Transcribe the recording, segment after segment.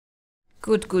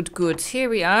Good, good, good. Here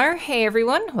we are. Hey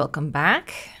everyone, welcome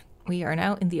back. We are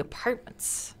now in the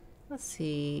apartments. Let's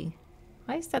see.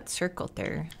 Why is that circled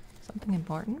there? Something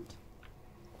important?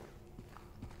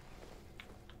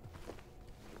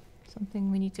 Something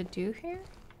we need to do here?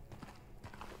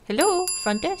 Hello,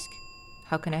 front desk.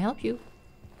 How can I help you?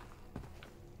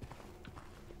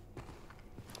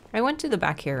 I went to the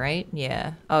back here, right?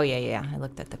 Yeah. Oh, yeah. I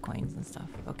looked at the coins and stuff.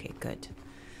 Okay, good.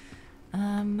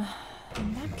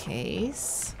 In that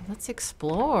case, let's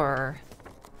explore.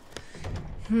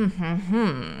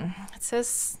 It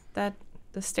says that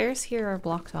the stairs here are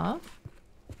blocked off.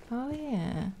 Oh,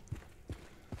 yeah.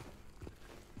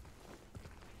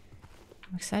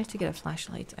 I'm excited to get a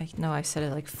flashlight. I know I've said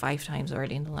it like 5 times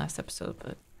already in the last episode,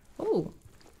 but... Oh.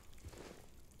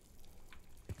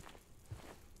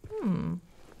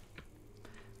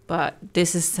 But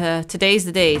this is... today's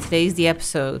the day. Today's the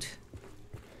episode.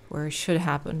 Where it should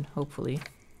happen, hopefully.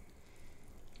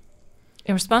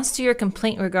 In response to your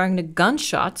complaint regarding the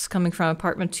gunshots coming from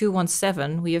apartment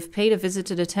 217, we have paid a visit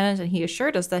to the tenant and he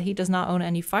assured us that he does not own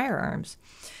any firearms.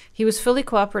 He was fully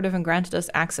cooperative and granted us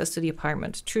access to the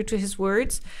apartment. True to his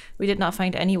words, we did not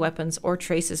find any weapons or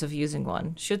traces of using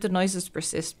one. Should the noises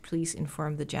persist, please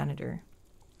inform the janitor.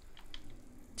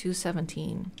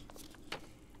 217.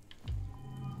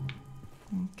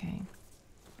 Okay.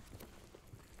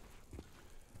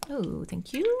 Oh,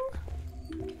 thank you.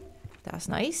 That's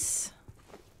nice.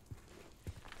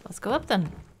 Let's go up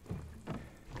then.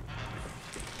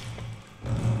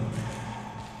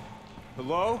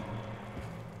 Hello?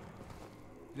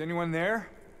 Is anyone there?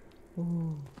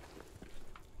 Ooh.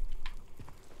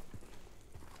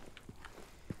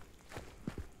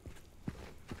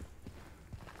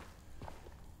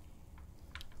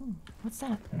 Ooh, what's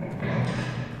that?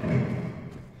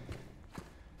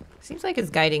 Seems like it's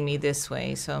guiding me this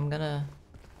way, so I'm gonna...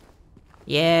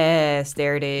 Yes,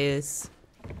 there it is.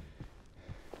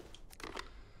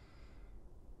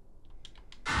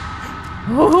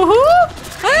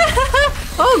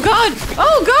 Oh god!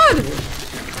 Oh god!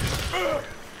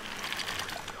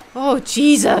 Oh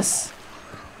Jesus!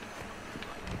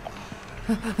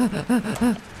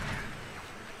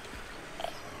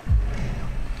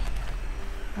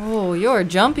 Oh, you're a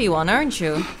jumpy one, aren't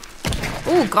you?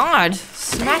 Oh god!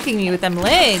 Smacking me with them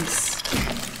legs!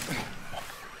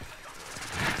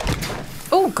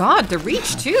 Oh god, the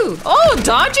reach too! Oh,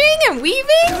 dodging and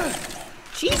weaving?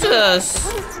 Jesus!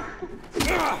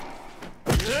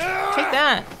 Take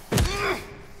that,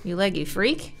 you leggy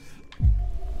freak.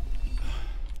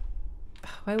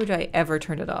 Why would I ever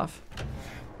turn it off?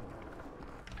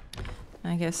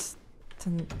 I guess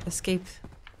to escape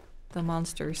the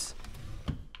monsters.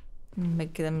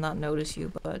 Make them not notice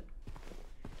you, but...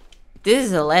 This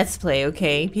is a let's play,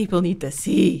 okay? People need to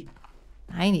see.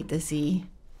 I need to see.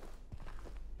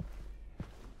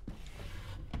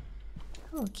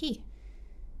 Oh, a key.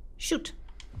 Shoot.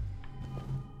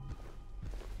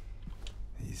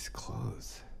 These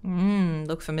clothes.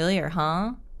 Look familiar,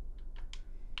 huh?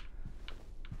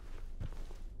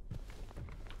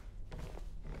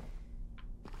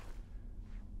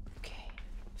 Okay.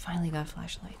 Finally got a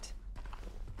flashlight.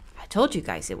 I told you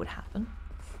guys it would happen.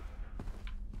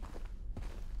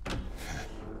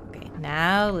 Okay,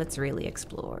 now let's really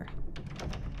explore.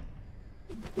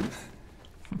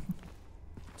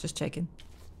 Just checking.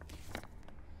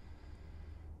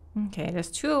 Okay,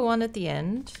 there's 201 at the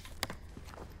end.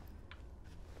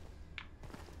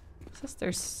 Says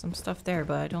there's some stuff there,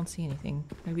 but I don't see anything.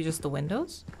 Maybe just the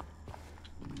windows?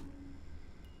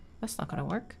 That's not gonna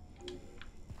work.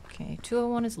 Okay,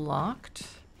 201 is locked.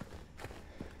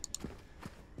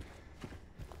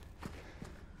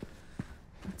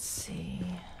 Let's see.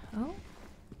 Oh?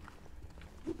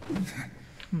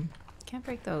 Can't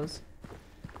break those.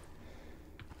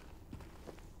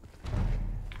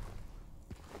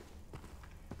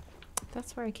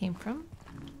 That's where I came from.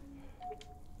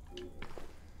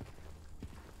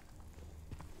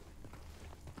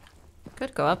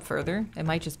 Could go up further. It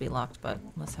might just be locked, but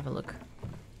let's have a look.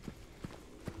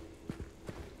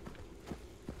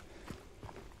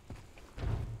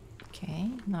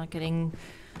 Okay, not getting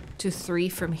to 3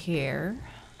 from here.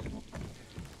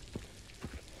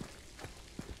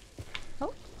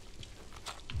 Oh,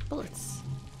 bullets.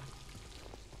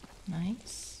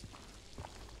 Nice.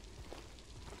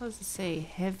 What does it say?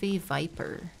 Heavy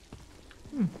Viper.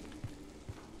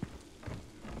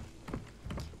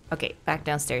 Okay, back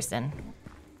downstairs then.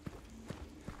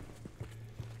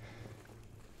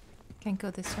 Can't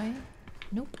go this way?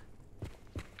 Nope.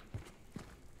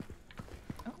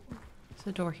 Oh, is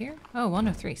the door here? Oh,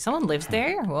 103. Someone lives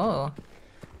there? Whoa.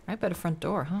 Right by the front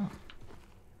door, huh?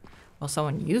 Well,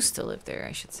 someone used to live there,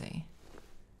 I should say.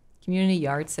 Community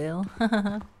yard sale.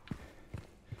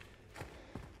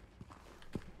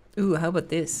 Ooh, how about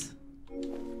this?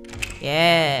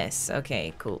 Yes.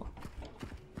 Okay, cool.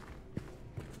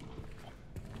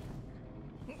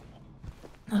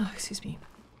 Oh, excuse me.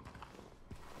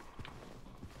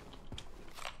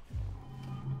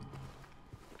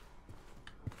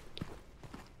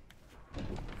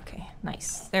 Okay,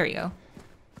 nice. There we go.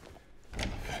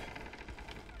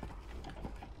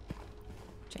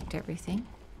 Checked everything.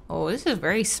 Oh, this is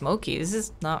very smoky. This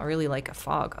is not really like a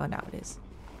fog. Oh, now it is.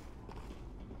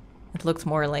 It looked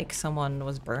more like someone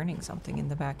was burning something in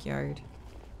the backyard.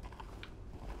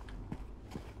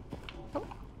 Oh,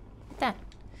 that.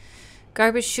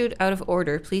 Garbage chute out of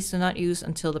order. Please do not use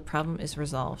until the problem is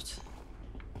resolved.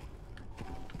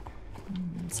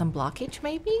 Some blockage,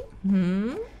 maybe?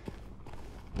 Hmm?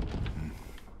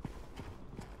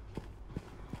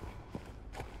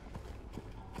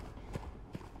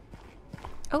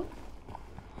 Oh.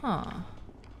 Huh.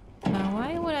 Now,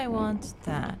 why would I want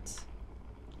that?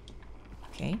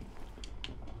 Okay.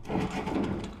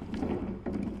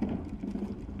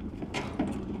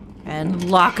 And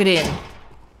lock it in.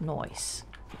 Nice.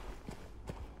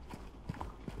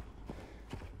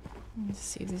 Let's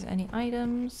see if there's any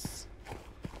items.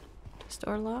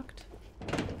 Store locked.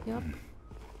 Yup.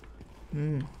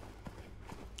 Can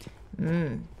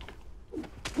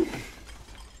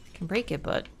break it,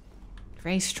 but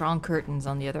very strong curtains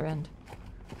on the other end.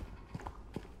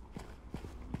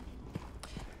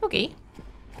 Okay.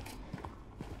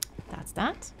 That's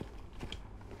that.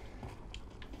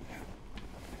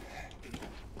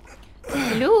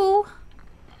 Hello?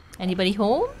 Anybody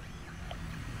home?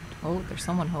 Oh, there's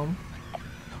someone home.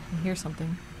 I hear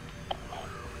something.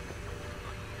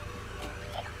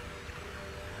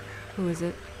 Who is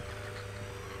it?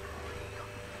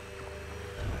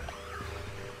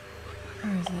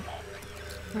 Where is it?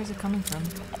 Where is it coming from?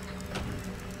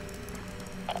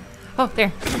 Oh,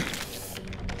 there.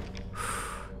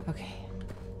 Okay.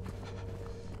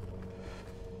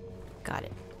 Got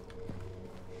it.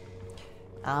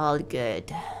 All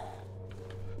good.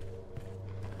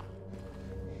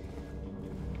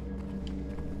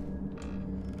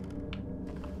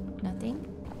 Nothing?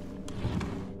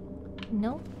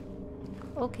 No?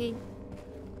 Okay.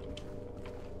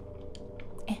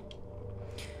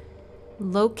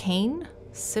 Locaine?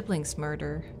 Siblings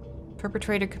murder.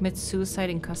 Perpetrator commits suicide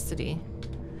in custody.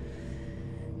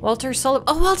 Walter Sullivan.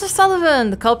 Oh, Walter Sullivan!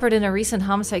 The culprit in a recent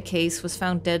homicide case was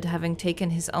found dead, having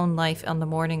taken his own life on the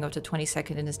morning of the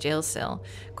 22nd in his jail cell.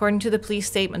 According to the police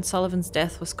statement, Sullivan's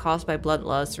death was caused by blood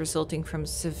loss resulting from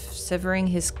severing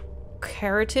his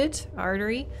carotid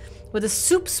artery with a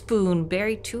soup spoon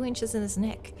buried 2 inches in his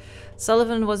neck.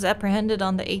 Sullivan was apprehended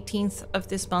on the 18th of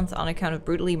this month on account of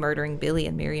brutally murdering Billy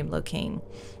and Miriam Locaine.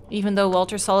 Even though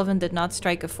Walter Sullivan did not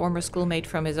strike a former schoolmate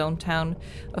from his own town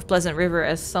of Pleasant River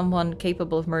as someone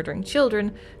capable of murdering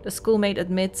children, the schoolmate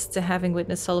admits to having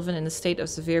witnessed Sullivan in a state of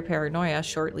severe paranoia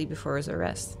shortly before his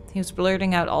arrest. He was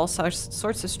blurting out all sorts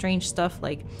of strange stuff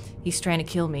like, "He's trying to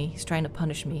kill me, he's trying to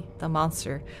punish me, the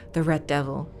monster, the red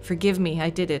devil. Forgive me, I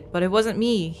did it, but it wasn't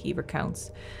me," he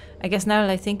recounts. I guess now that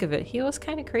I think of it, he was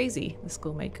kind of crazy, the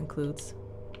schoolmate concludes.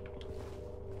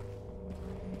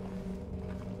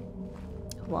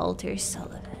 Walter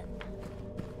Sullivan.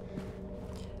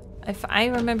 If I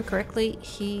remember correctly,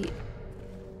 he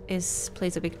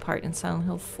plays a big part in Silent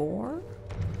Hill 4.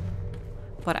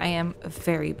 But I am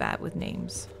very bad with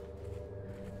names.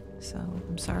 So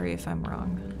I'm sorry if I'm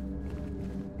wrong.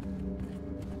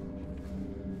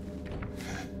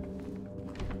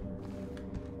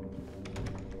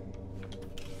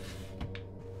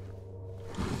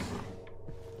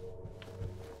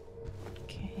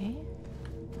 Okay.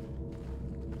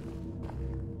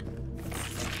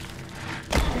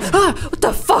 Ah! What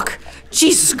the fuck?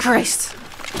 Jesus Christ!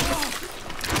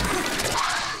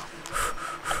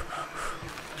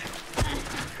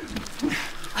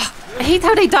 I hate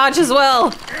how they dodge as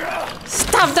well!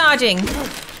 Stop dodging!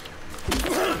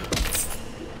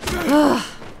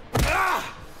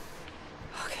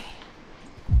 Okay.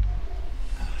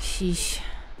 Sheesh.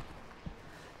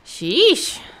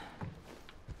 Sheesh!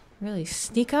 Really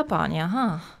sneak up on ya,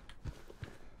 huh?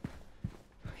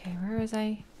 Okay, where was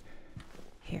I?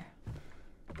 Here.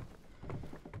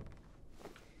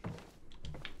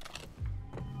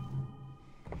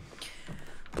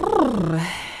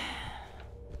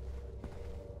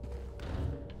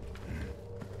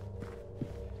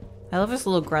 I love this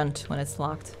little grunt when it's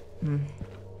locked.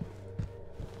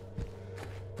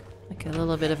 Like a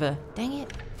little bit of a, dang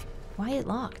it, why it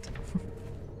locked?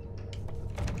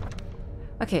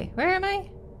 Okay, where am I?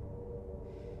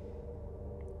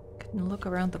 Can you look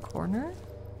around the corner?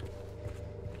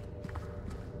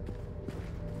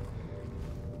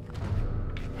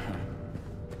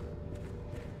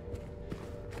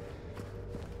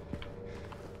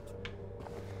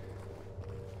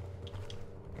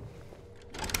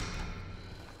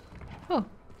 Oh,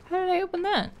 how did I open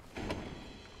that?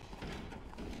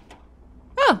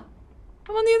 Oh,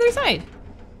 I'm on the other side.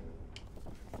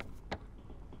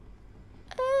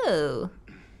 Oh.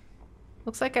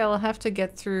 Looks like I'll have to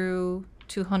get through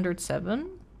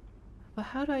 207. But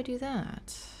how do I do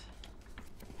that?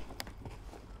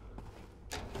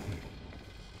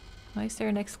 Why is there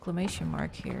an exclamation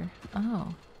mark here?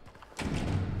 Oh.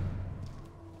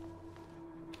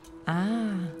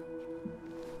 Ah.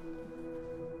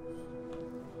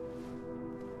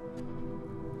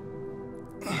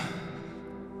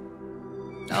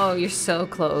 Oh, you're so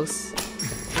close.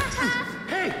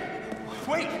 Hey!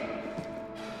 Wait!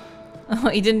 Oh,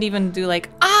 he didn't even do like,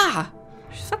 ah!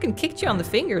 She fucking kicked you on the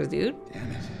fingers, dude.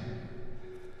 Damn it.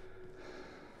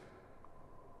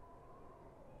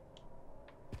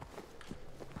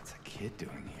 What's a kid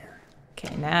doing here?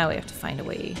 Okay, now we have to find a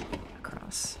way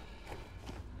across.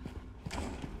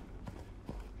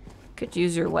 Could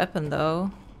use your weapon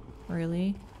though,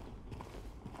 really.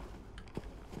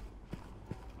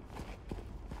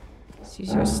 Let's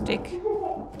use your stick.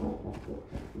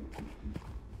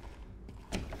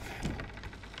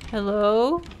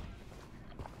 Hello?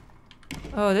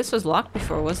 Oh, this was locked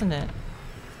before, wasn't it?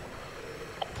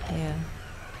 Yeah.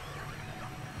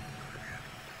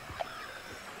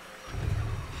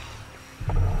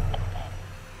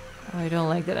 Oh, I don't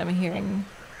like that I'm hearing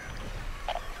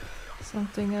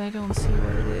something and I don't see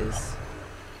what it is.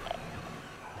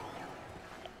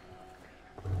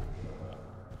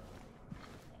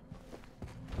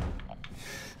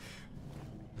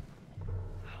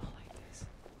 I don't like this.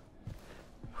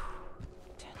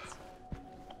 Tense.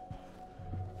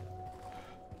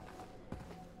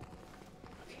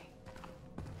 Okay.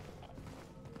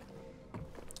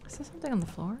 Is there something on the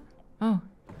floor? Oh,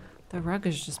 the rug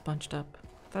is just bunched up.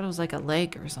 I thought it was like a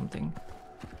leg or something.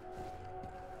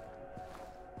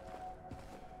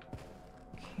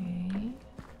 Okay.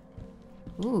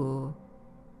 Ooh.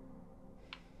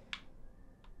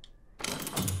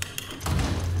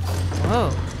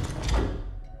 Whoa.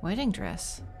 Wedding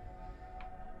dress.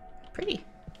 Pretty.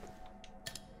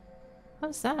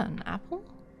 What's that? An apple?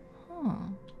 Huh.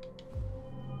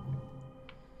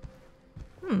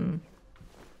 Hmm.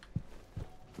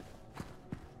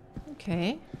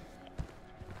 Okay.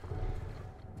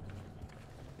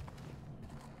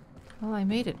 Well, I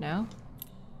made it now.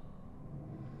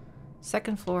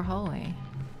 Second floor hallway.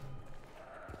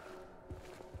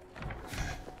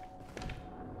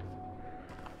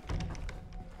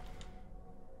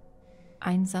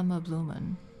 Einsame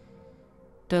Blumen.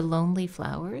 The Lonely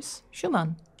Flowers.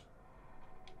 Schumann.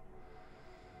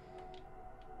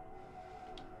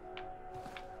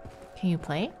 Can you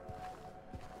play?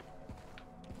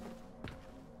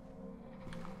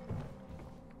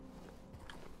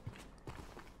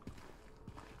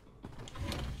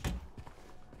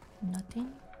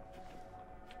 Nothing?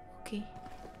 Okay.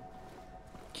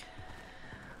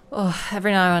 Oh,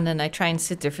 every now and then I try and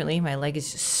sit differently. My leg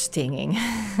is just stinging.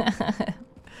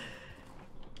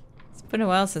 It's been a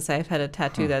while since I've had a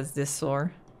tattoo that's this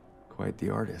sore. Quite the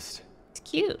artist. It's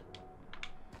cute.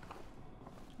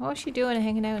 What was she doing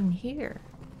hanging out in here?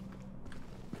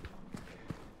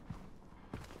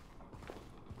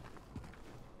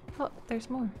 Oh, there's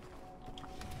more.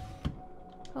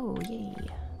 Oh, yay.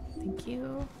 Thank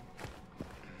you.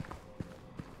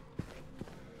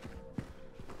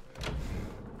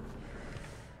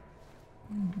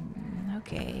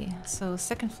 Okay, so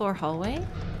second floor hallway.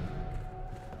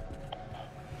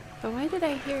 But why did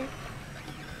I hear...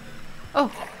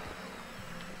 Oh!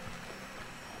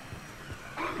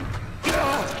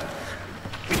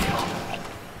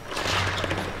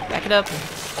 Back it up.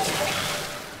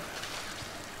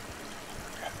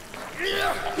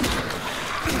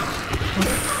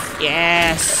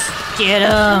 Yes! Get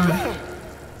him!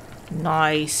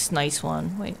 Nice, nice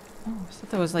one. Wait, oh, I thought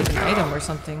that was like an item or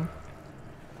something.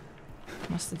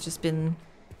 Must have just been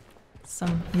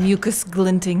some mucus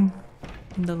glinting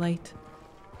in the light.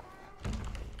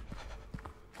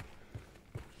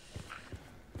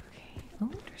 Okay.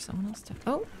 Oh, there's someone else to...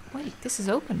 Oh, wait, this is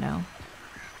open now.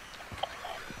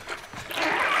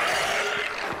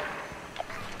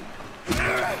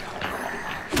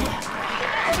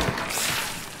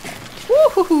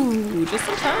 Woohoo! Just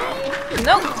in time.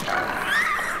 No.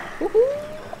 Woohoo!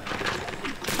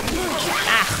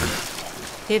 Ah!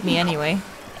 Hit me anyway.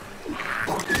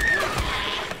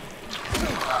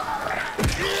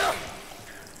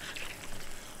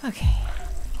 Okay.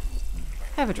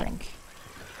 Have a drink.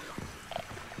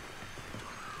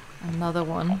 Another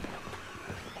one.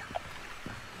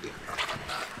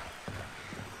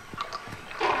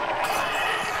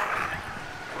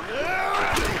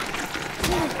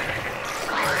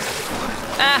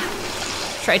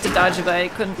 Ah! Tried to dodge it, but I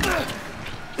couldn't.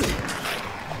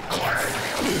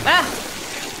 Ah!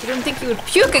 I didn't think you would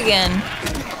puke again.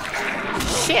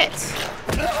 Shit.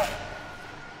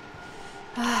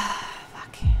 Ah,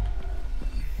 fuck.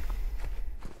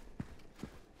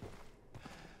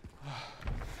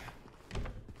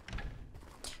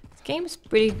 This game's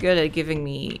pretty good at giving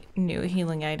me new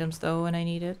healing items though when I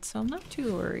need it, so I'm not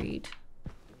too worried.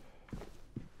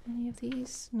 Any of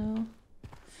these? No.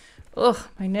 Ugh,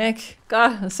 my neck.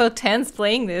 God, I'm so tense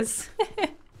playing this.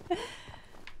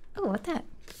 Oh, what that?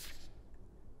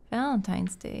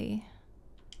 Valentine's Day.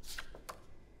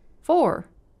 4.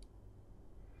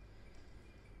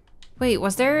 Wait,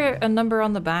 was there a number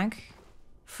on the back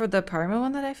for the apartment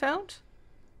one that I found?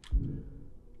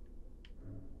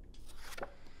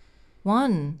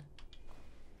 1.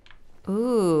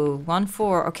 Ooh,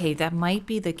 1-4. Okay, that might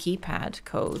be the keypad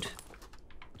code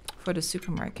for the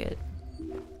supermarket.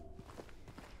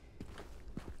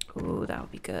 Ooh, that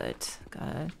would be good.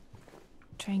 Gotta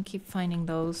try and keep finding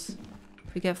those.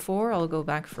 If we get 4, I'll go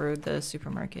back for the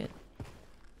supermarket.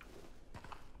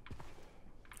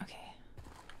 Okay.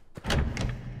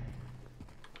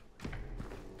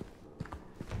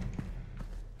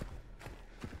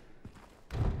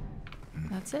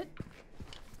 That's it.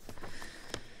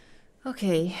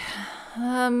 Okay.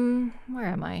 Where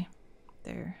am I?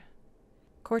 There.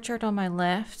 Courtyard on my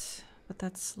left, but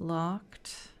that's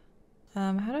locked.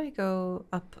 How do I go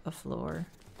up a floor?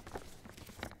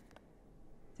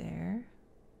 There.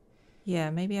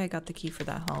 Yeah, maybe I got the key for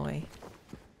that hallway.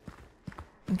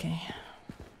 Okay.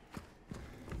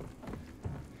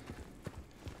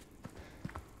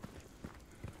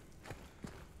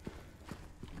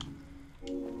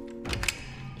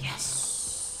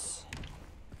 Yes!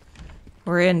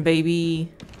 We're in,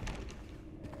 baby!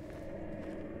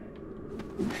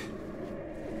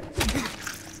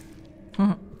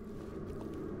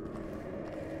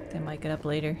 They might get up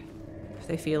later if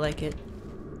they feel like it.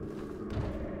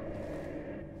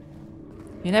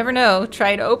 You never know.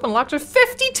 Try to open locker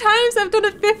 50 times! I've done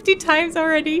it 50 times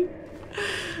already!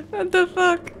 What the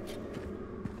fuck?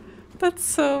 That's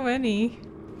so many.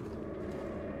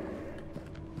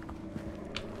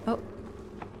 Oh.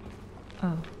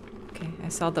 Oh. Okay. I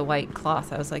saw the white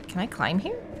cloth. I was like, can I climb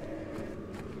here?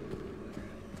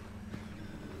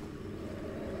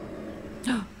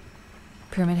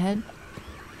 Pyramid head?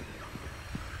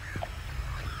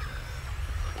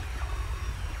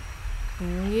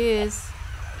 There he is.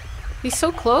 He's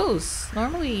so close.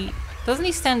 Normally, doesn't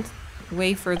he stand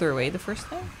way further away the first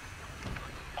time?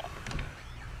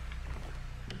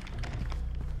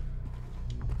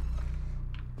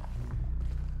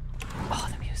 Oh,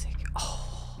 the music.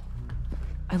 Oh.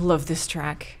 I love this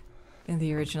track in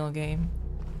the original game.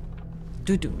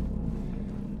 Doo-doo.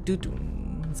 Doo-doo.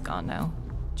 It's gone now.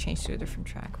 Changed to a different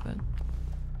track, but...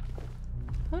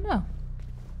 Oh no.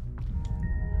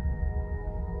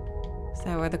 Is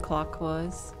that where the clock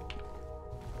was?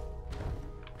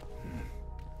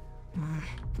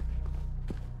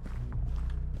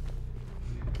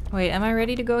 Wait, am I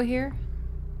ready to go here?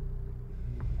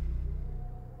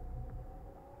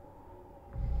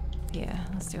 Yeah,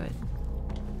 let's do it.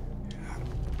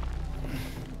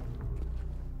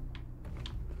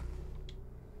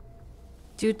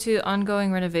 Due to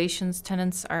ongoing renovations,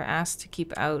 tenants are asked to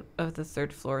keep out of the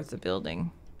 3rd floor of the building.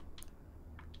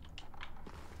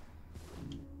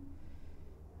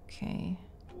 Okay.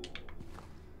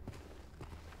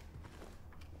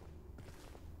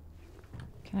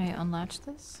 Can I unlatch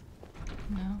this?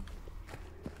 No.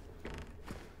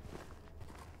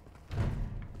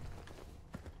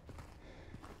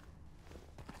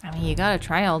 I mean, you gotta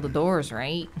try all the doors,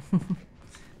 right?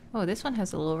 Oh, this one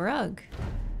has a little rug.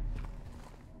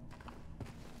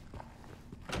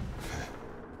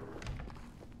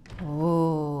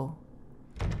 Oh.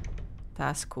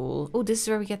 That's cool. Oh, this is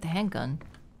where we get the handgun.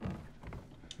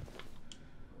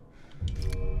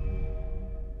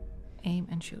 Aim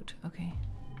and shoot. Okay.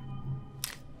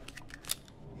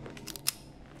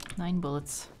 9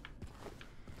 bullets.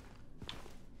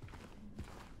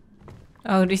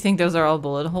 Oh, do you think those are all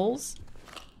bullet holes?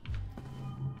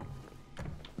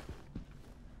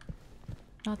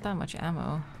 Not that much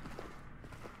ammo.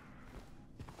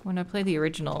 When I play the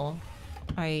original,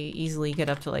 I easily get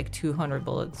up to like 200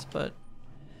 bullets, but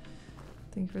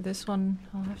I think for this one,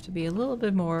 I'll have to be a little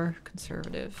bit more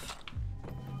conservative.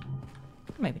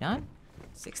 Maybe not.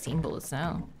 16 bullets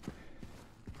now.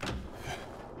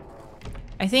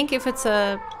 I think if it's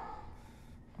a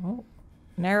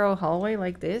narrow hallway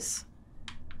like this,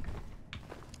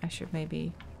 I should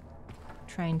maybe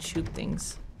try and shoot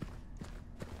things.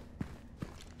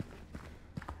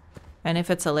 And if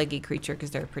it's a leggy creature,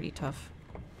 because they're pretty tough.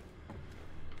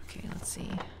 Okay, let's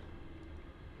see.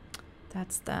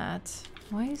 That's that.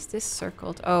 Why is this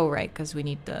circled? Oh, right, because we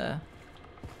need the...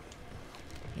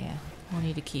 Yeah, we'll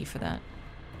need a key for that.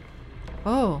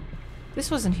 Oh, this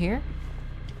wasn't here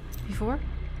before?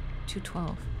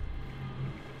 212.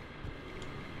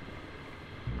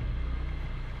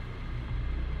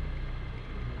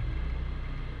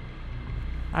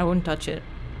 I wouldn't touch it.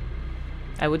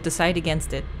 I would decide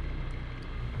against it.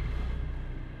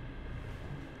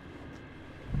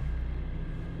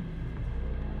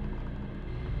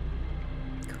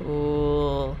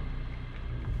 Cool.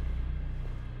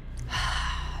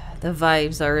 The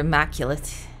vibes are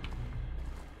immaculate.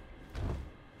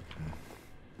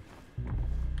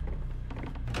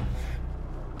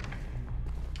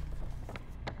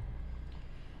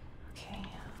 Okay,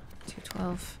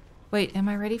 212. Wait, am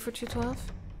I ready for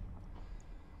 212?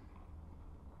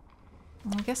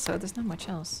 Well, I guess so. There's not much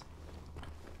else.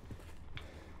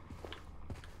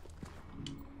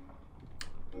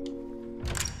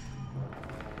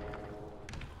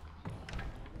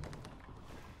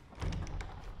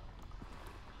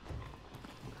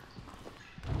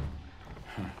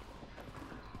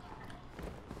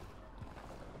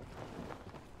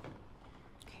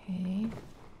 Okay.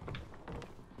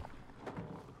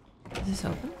 Is this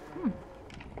open?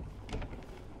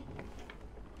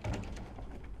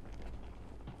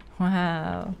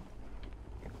 Wow.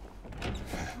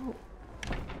 Oh.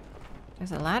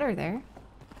 There's a ladder there.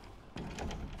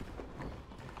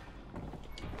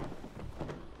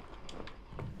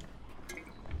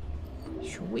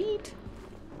 Sweet.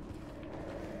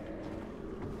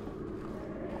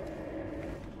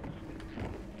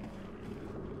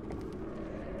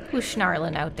 Who's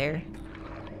snarling out there?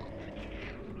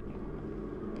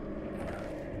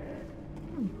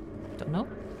 Don't know.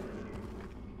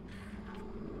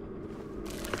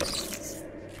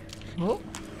 Oh.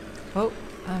 Oh.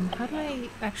 How do I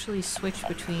actually switch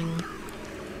between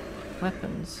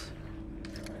weapons?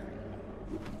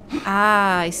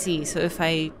 Ah, I see. So if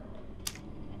I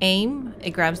aim,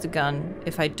 it grabs the gun.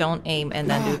 If I don't aim and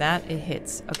then do that, it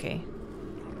hits. Okay.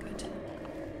 Good.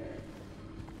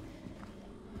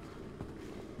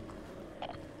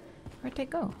 Where'd they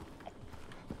go?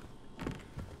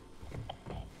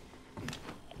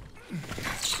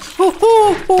 Oh,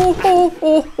 oh, oh, oh,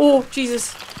 oh, oh,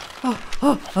 Jesus. Oh,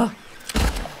 oh, oh.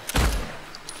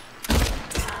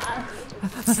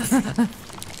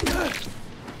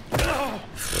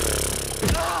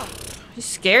 You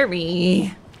scare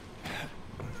me.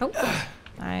 Oh,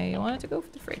 I wanted to go for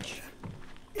the fridge.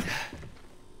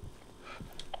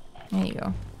 There you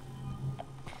go.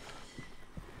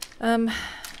 There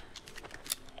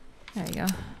you go.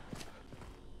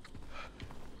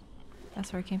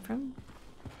 That's where I came from.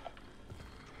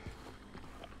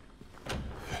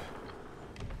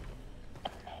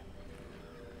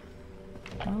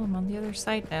 Well, I'm on the other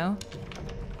side now.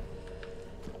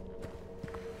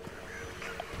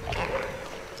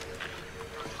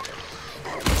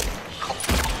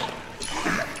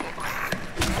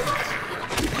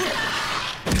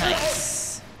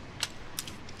 Nice.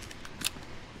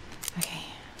 Okay.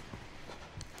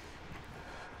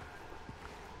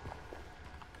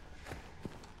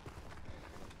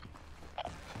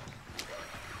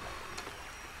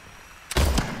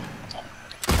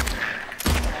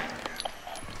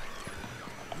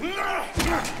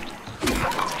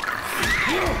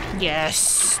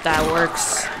 Yes, that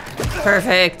works.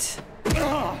 Perfect.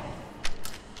 Okay.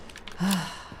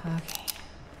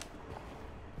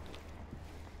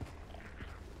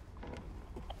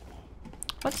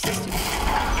 What's this do?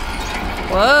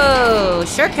 Whoa,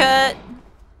 shortcut.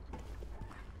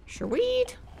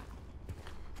 Sweet.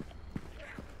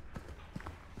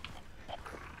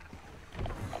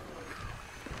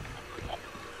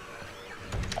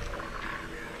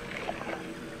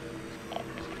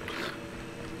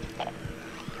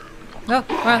 Oh,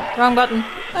 wrong button.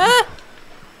 Ah!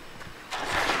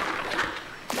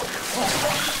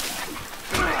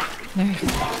 There you go.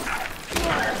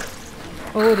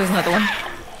 Oh, there's another one.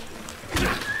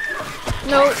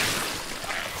 No.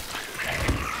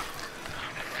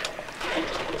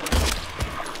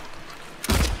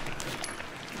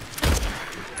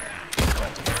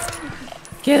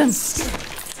 Get him.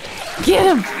 Get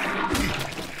him.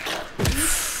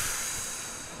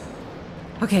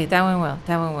 Okay, that went well.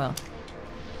 That went well.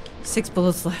 6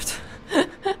 bullets left.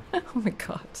 Oh my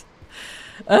god.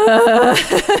 Uh,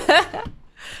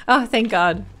 oh, thank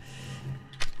God.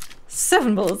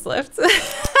 7 bullets left.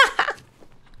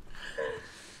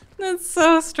 That's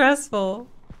so stressful.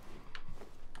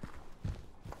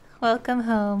 Welcome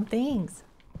home. Thanks.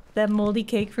 That moldy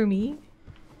cake for me?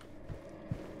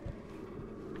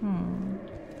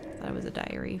 Thought it was a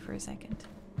diary for a second.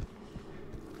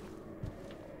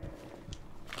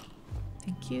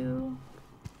 Thank you.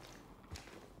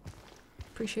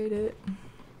 Appreciate it.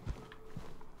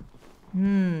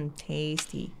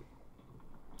 Tasty.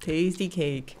 Tasty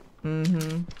cake.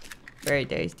 Very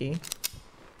tasty.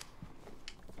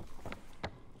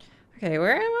 Okay,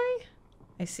 where am I?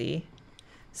 I see.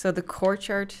 So the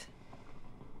courtyard.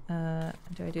 Do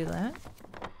I do that?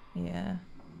 Yeah.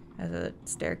 Has a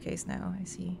staircase now, I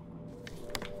see.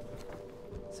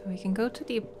 So we can go to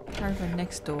the apartment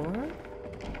next door.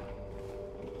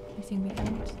 Anything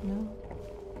behind? No.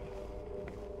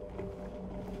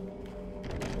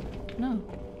 No.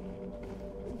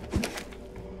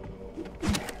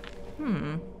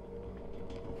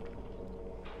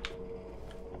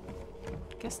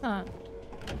 Guess not.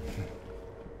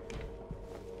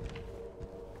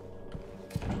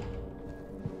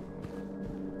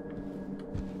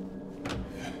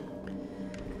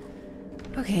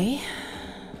 Okay.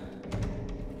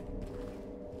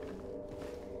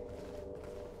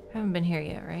 Haven't been here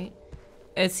yet, right?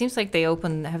 It seems like they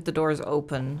have the doors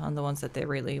open on the ones that they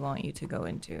really want you to go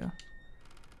into.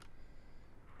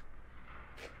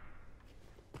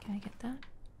 Can I get that?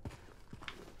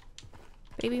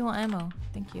 Baby want ammo.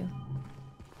 Thank you.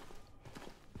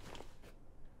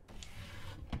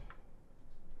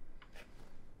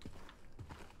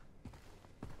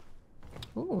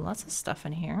 Ooh, lots of stuff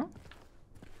in here.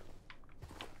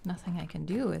 Nothing I can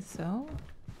do with, though.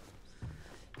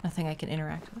 Nothing I can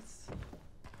interact with.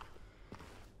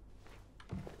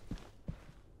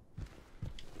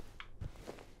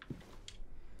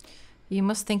 You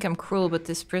must think I'm cruel, but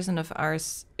this prison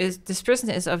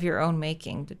is of your own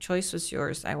making. The choice was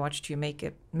yours. I watched you make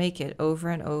it over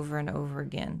and over and over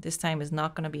again. This time is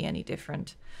not going to be any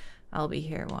different. I'll be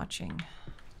here watching.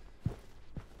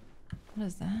 What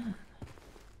is that?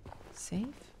 Safe?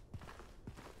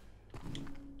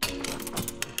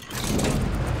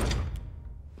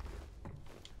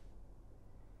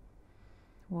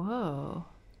 Whoa.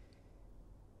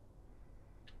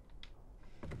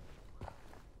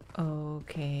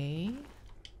 Okay.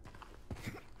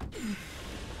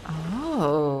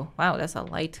 Oh, wow, that's a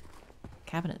light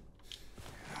cabinet.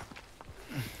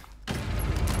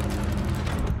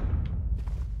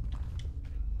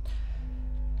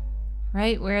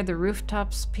 Right where the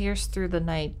rooftops pierce through the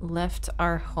night, left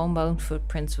our homebound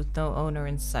footprints with no owner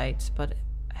in sight. But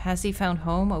has he found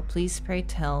home? Oh, please pray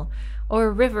tell. Or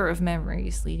a river of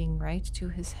memories leading right to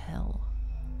his hell.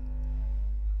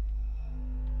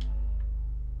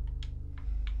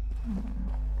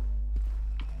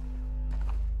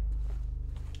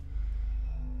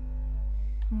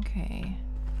 Okay.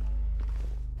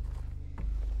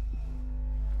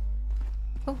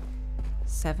 Oh,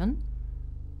 7.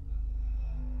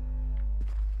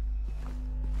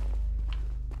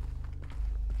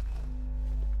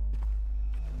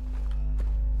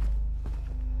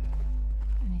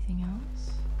 Anything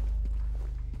else?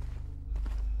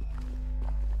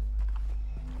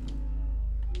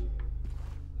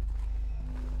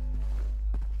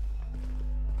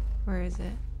 Where is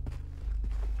it?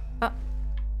 Oh,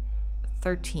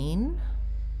 13.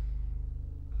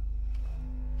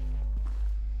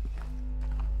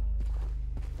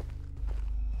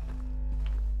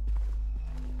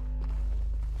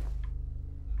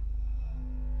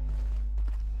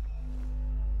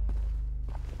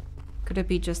 Could it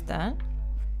be just that?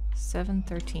 7,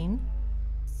 13.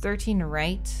 13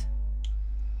 right.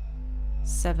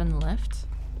 7 left.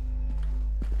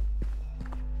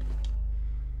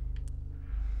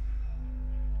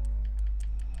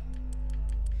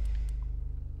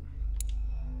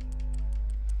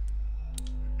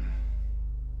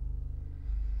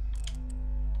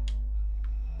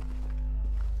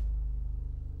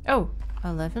 Oh,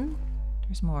 11?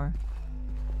 There's more.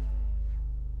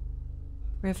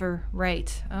 River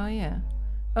right. Oh, yeah.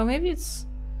 Oh, maybe it's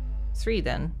 3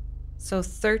 then. So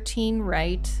 13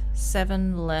 right,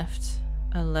 7 left,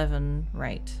 11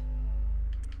 right.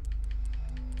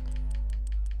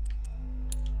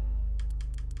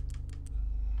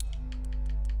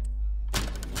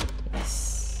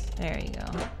 Yes. There you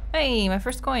go. Hey, my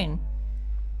first coin.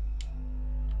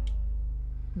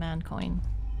 Man coin.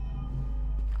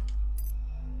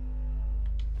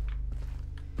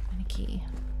 And a key.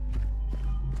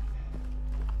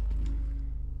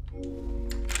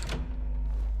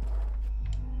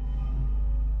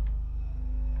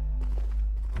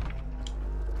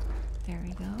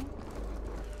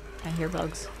 hear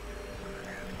bugs.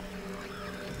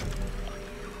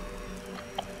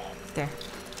 There.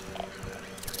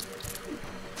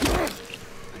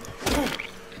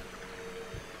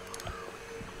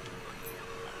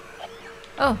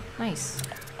 Oh, nice.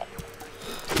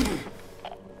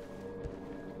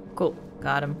 Cool.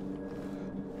 Got him.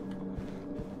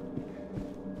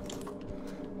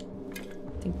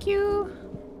 Thank you.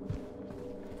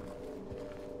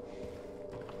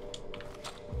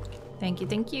 Thank you,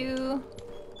 thank you.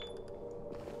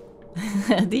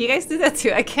 Do you guys do that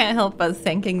too? I can't help but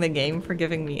thanking the game for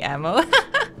giving me ammo.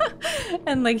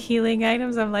 And like healing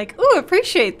items. I'm like, ooh,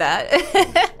 appreciate that.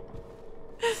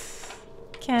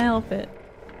 Can't help it.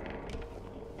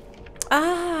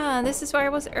 Ah, this is where I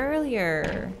was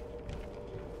earlier.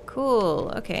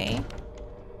 Cool, okay.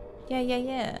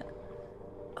 Yeah.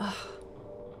 Oh.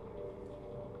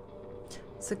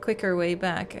 It's a quicker way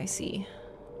back, I see.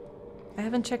 I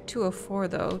haven't checked 204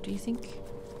 though. Do you think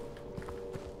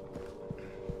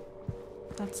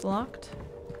that's locked?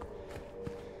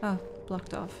 Oh,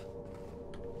 blocked off.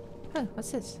 Oh,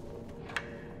 what's this?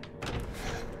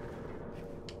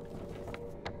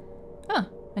 Huh,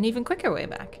 an even quicker way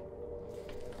back.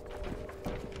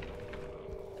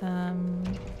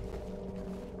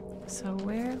 So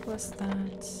where was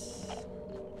that?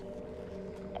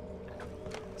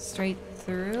 Straight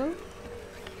through?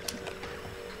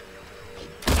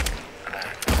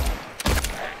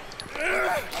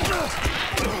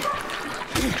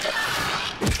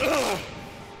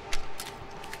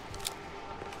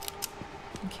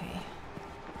 Okay.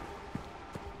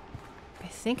 I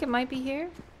think it might be here.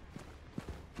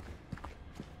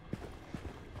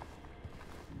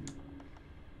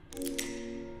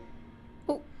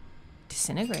 Oh,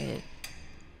 disintegrated.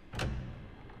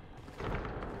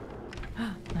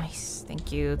 Nice,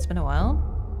 thank you. It's been a while.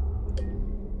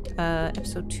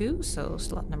 Episode 2, so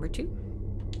slot number 2.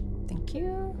 Thank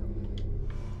you.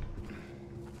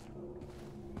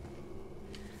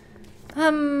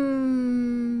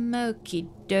 Okie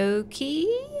dokie.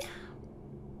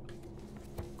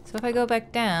 So if I go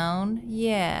back down,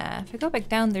 yeah. If I go back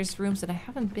down, there's rooms that I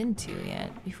haven't been to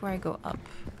yet before I go up.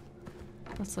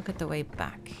 Let's look at the way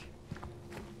back.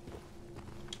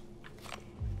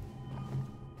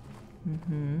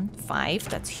 5,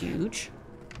 that's huge.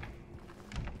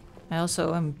 I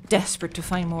also am desperate to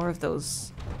find more of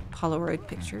those Polaroid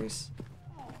pictures.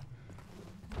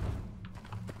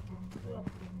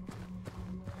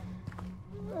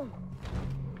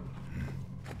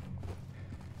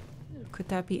 Could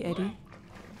that be Eddie?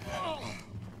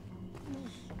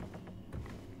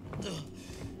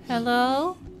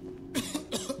 Hello?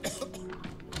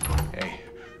 Hey,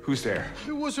 who's there?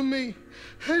 It wasn't me.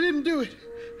 I didn't do it.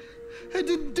 I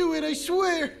didn't do it, I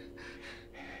swear.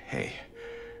 Hey,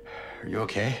 are you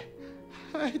okay?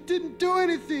 I didn't do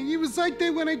anything. He was like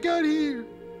that when I got here.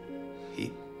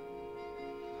 He...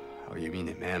 Oh, you mean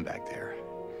the man back there?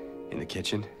 In the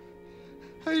kitchen?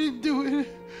 I didn't do it.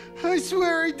 I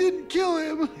swear I didn't kill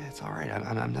him. Yeah, it's all right.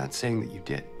 I'm not saying that you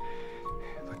did.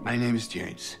 Look, my name is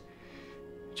James.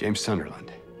 James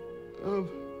Sunderland.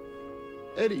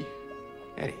 Eddie.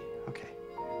 Eddie, okay.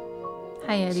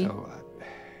 Hi, Eddie. So,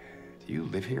 do you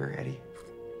live here, Eddie?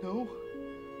 No.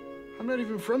 I'm not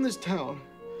even from this town.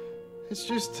 It's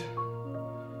just...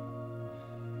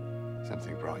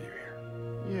 Something brought you here.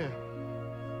 Yeah.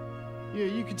 Yeah,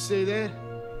 you could say that.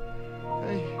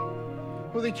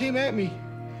 Well, they came at me.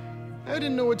 I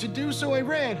didn't know what to do, so I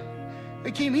ran.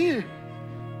 I came here.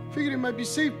 Figured it might be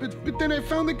safe, but then I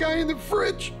found the guy in the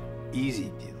fridge.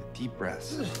 Easy, deep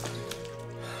breaths.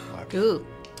 Look, Ooh.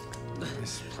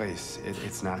 this place,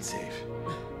 it's not safe.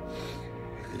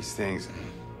 These things,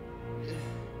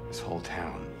 this whole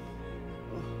town.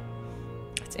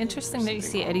 It's interesting that you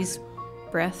see Eddie's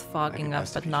breath fogging up,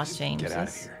 but not James's. Get out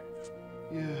of here.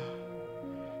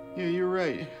 Yeah, you're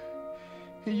right.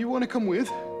 Hey, you want to come with?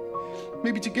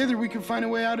 Maybe together we can find a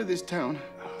way out of this town.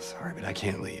 Oh, sorry, but I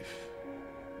can't leave.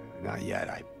 Not yet.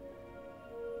 I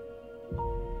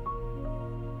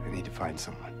need to find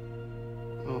someone.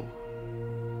 Oh.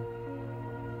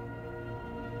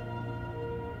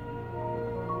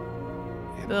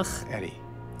 And Ugh. Eddie.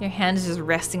 Your hand is just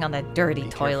resting on that dirty Be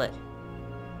toilet.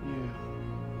 Yeah.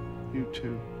 You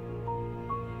too.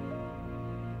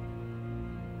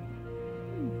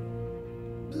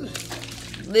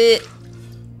 Blech.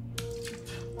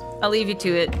 I'll leave you to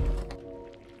it.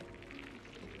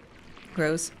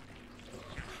 Gross.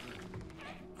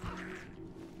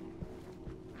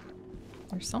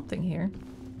 There's something here.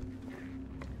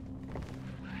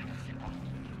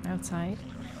 Outside.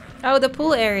 Oh, the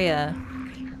pool area.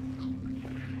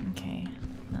 Okay.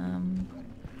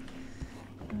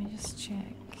 Let me just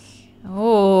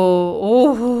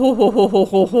Oh.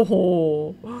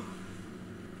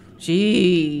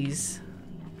 Jeez.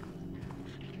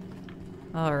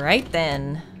 All right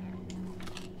then.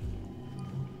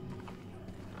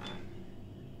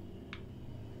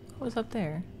 What was up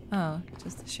there? Oh,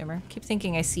 just the shimmer. Keep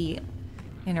thinking I see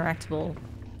interactable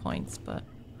points, but...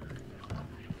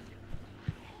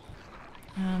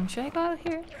 should I go out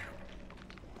here?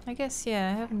 I guess,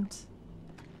 yeah, I haven't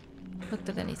looked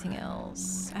at anything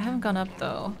else. I haven't gone up,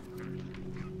 though.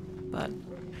 But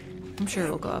I'm sure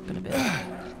we'll go up in a bit.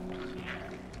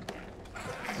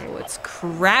 Oh, it's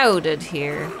crowded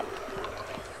here.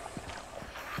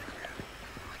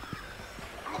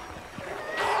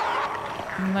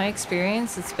 In my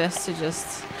experience, it's best to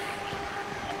just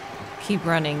keep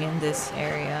running in this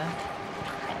area.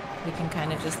 We can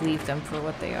kind of just leave them for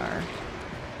what they are.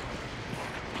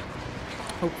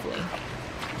 Hopefully.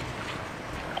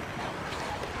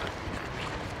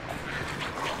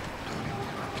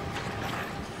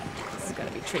 This is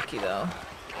gonna be tricky though.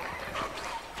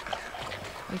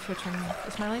 Wait for it to turn off.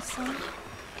 Is my light still on?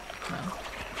 No.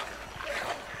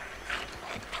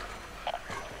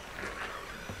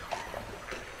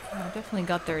 I definitely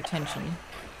got their attention.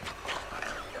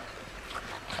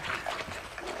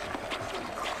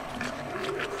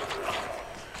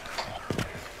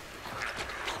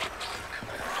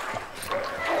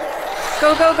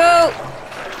 Go, go, go!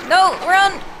 No,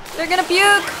 run! They're gonna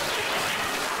puke!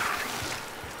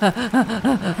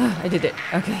 I did it.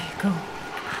 Okay, go.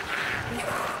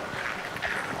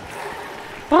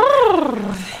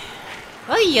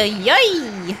 Ay, ay,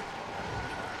 ay!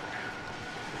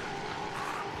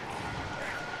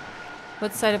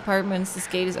 Woodside Apartments. This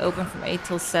gate is open from 8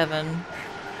 till 7.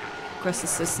 Request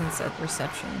assistance at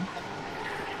reception.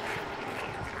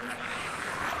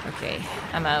 Okay,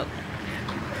 I'm out.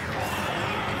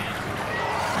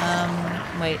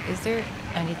 Wait, is there...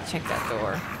 I need to check that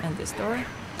door. And this door?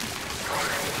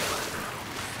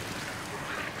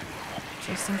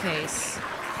 Just in case.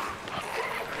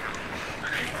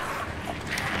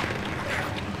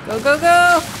 Go, go,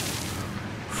 go!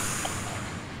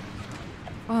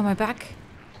 Oh, am I back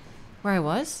where I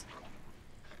was?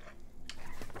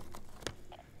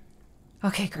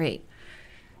 Okay, great.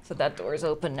 So that door is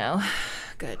open now.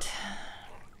 Good.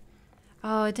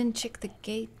 Oh, I didn't check the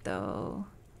gate though.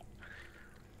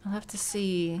 I'll have to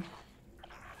see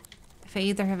if I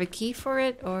either have a key for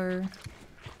it or...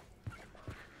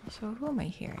 So who am I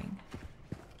hearing?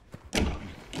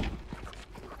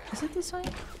 Is it this way?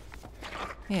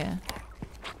 Yeah.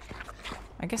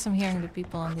 I guess I'm hearing the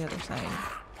people on the other side.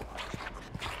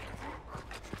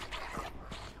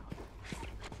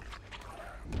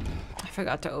 I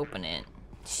forgot to open it.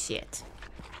 Shit.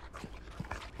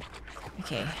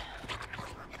 Okay.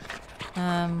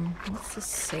 What's the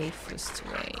safest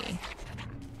way?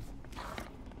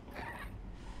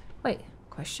 Wait,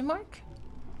 question mark?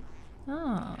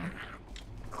 Oh.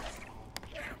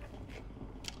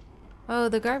 Oh,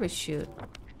 the garbage chute.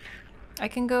 I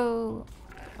can go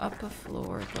up a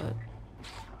floor, but...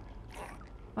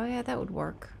 Oh yeah, that would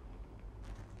work.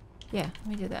 Yeah, let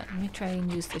me do that. Let me try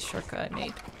and use this shortcut I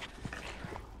made.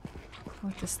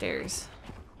 With the stairs.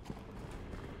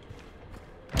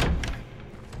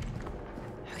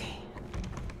 Okay.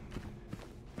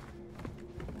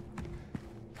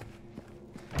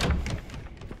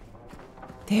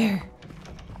 There.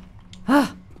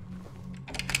 Ah!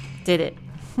 Did it.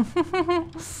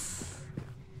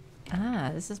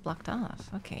 Ah, this is blocked off.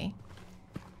 Okay.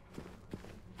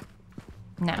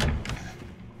 Now.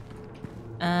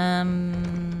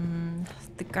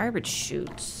 The garbage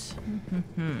chutes.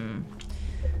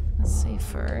 Let's see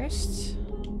first.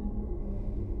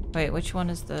 Wait, which one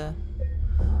is the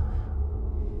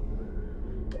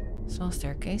small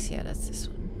staircase? Yeah, that's this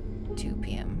one. 2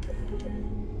 p.m.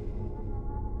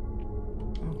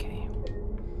 Okay.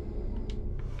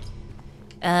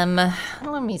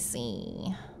 Let me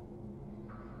see.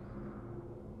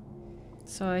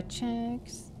 So I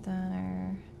checked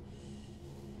there.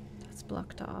 That's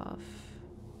blocked off.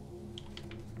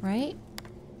 Right?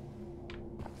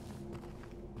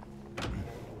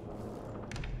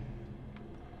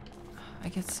 I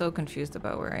get so confused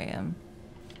about where I am.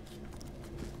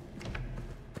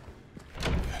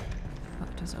 Oh,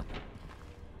 it does open.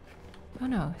 Oh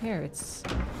no, here it's...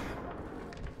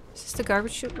 Is this the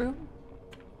garbage chute room?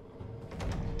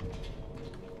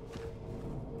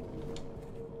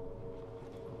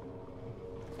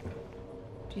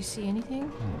 Do you see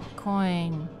anything?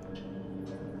 Coin.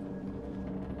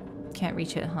 Can't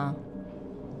reach it, huh?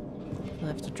 We'll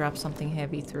have to drop something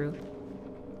heavy through.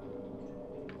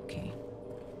 Okay.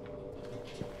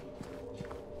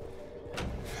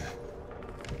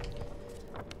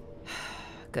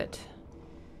 Good.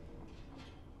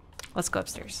 Let's go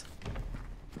upstairs.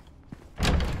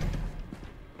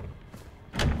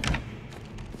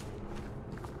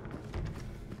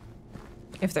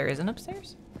 If there is an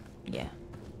upstairs? Yeah.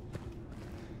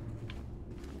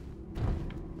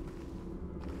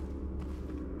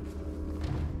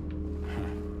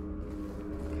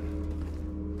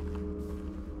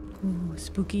 Ooh,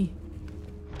 spooky.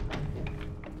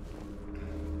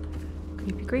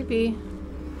 Creepy, creepy.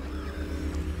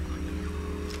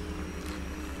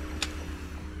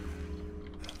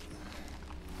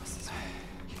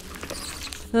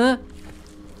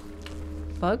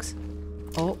 Bugs?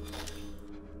 Oh.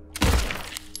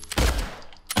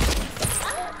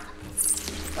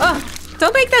 Oh,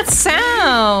 don't make that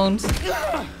sound!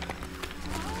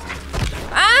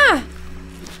 Ah!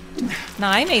 No,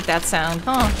 I made that sound,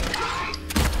 huh?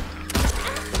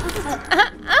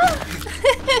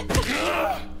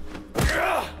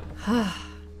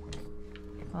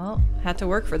 Well, had to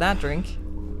work for that drink.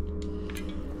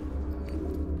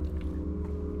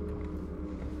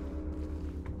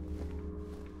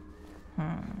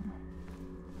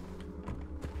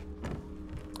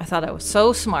 I thought I was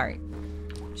so smart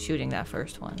shooting that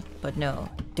first one, but no,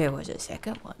 there was a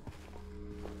second one.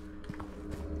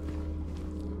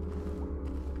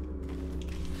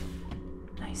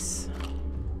 Nice.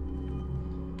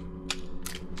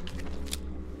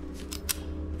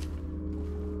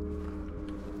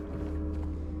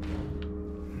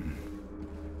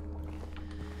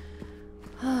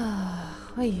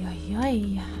 Ay, ay,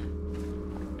 ay.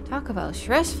 Talk about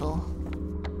stressful.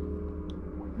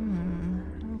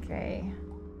 Okay.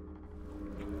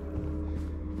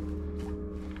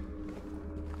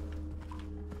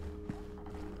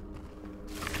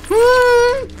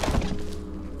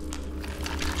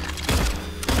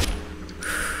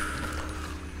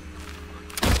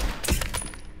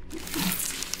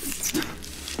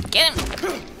 Get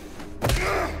him!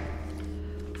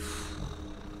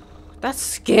 That's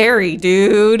scary,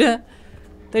 dude.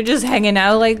 They're just hanging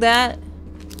out like that.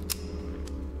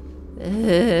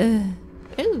 Oh,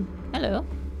 hello.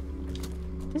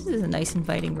 This is a nice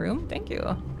inviting room. Thank you.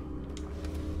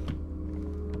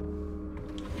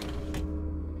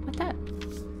 What that?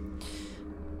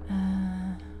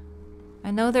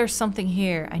 I know there's something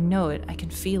here. I know it. I can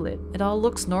feel it. It all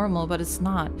looks normal, but it's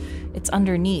not. It's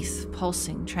underneath,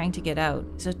 pulsing, trying to get out.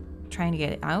 Is it trying to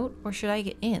get it out, or should I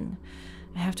get in?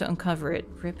 I have to uncover it,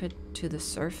 rip it to the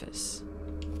surface.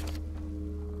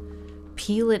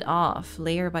 Peel it off,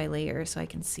 layer by layer, so I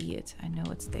can see it. I know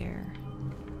it's there.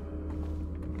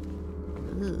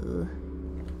 Ooh.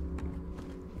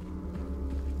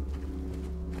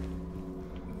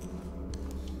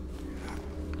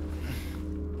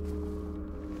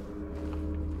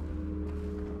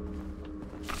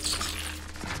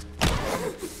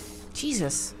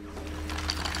 Jesus.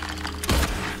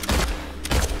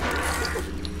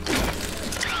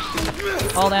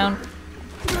 Fall down.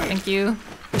 Thank you.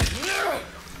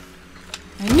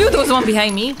 I knew there was one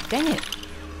behind me. Dang it.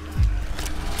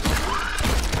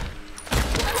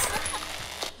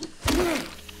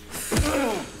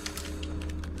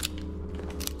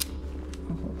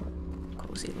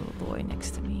 Cozy little boy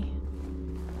next to me.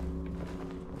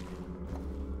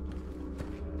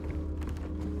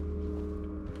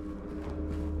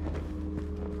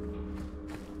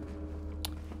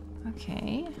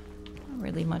 Okay. Not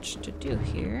really much to do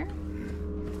here.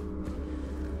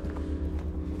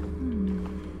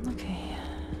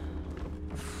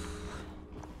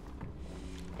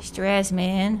 Stress,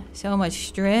 man. So much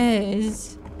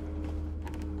stress.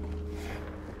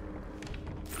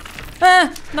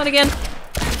 Ah! Not again.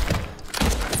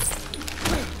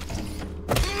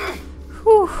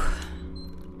 Whew.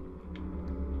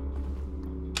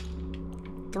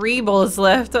 3 bullets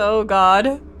left. Oh,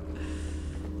 God.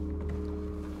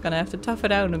 Gonna have to tough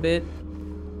it out in a bit.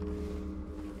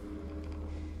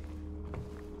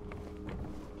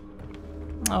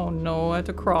 Oh, no. I have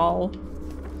to crawl.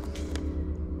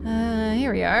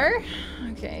 Here we are.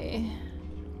 Okay.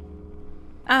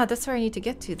 Ah, that's where I need to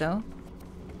get to, though.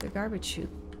 The garbage chute.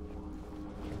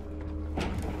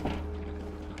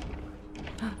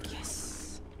 Oh,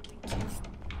 yes. Thank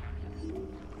you.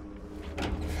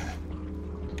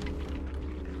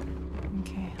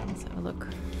 Okay, let's have a look.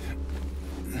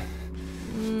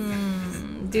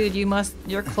 Dude,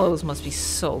 your clothes must be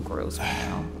so gross right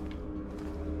now.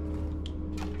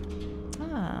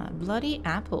 Ah, bloody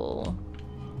apple.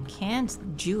 Canned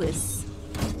juice.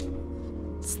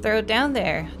 Let's throw it down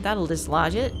there. That'll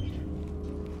dislodge it.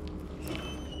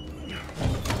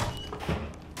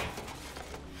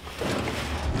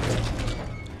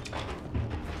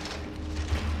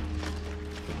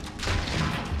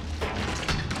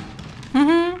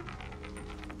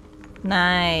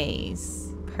 Nice.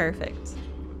 Perfect.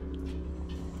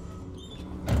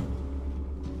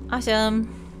 Awesome.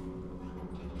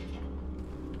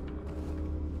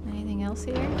 Anything else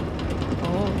here?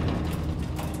 Oh.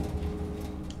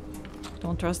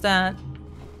 Don't trust that.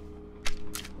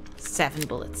 7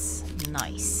 bullets.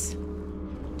 Nice.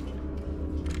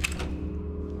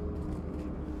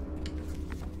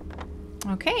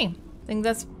 Okay. I think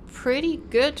that's pretty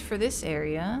good for this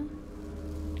area.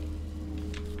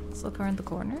 Let's look around the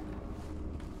corner.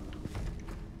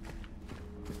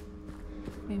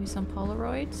 Maybe some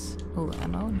Polaroids. Oh,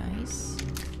 ammo. Nice.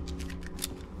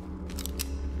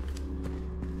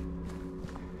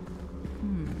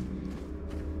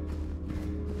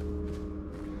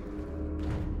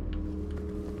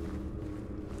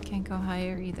 Can't go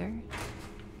higher either.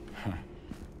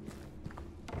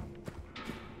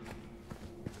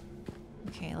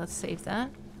 Okay, let's save that.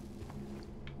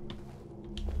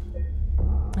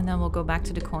 And then we'll go back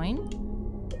to the coin.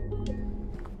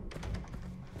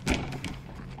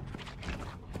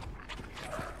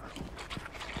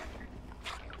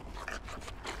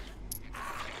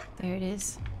 There it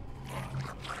is.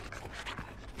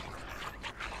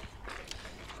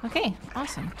 Okay,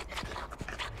 awesome.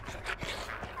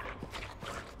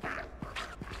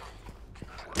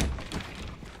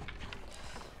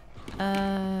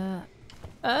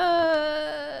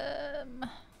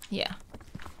 Yeah.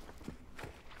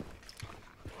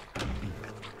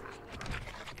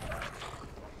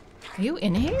 Are you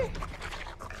in here?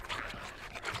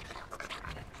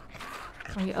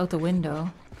 Are you out the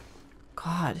window?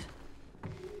 God.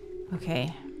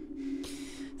 Okay.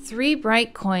 3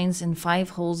 bright coins in 5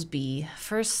 holes B.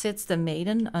 First sits the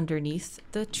maiden underneath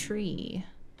the tree.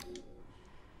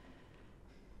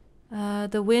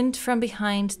 The wind from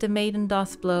behind, the maiden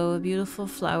doth blow, a beautiful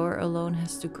flower alone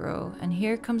has to grow. And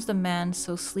here comes the man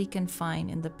so sleek and fine,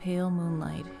 in the pale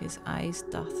moonlight his eyes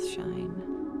doth shine.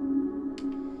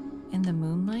 In the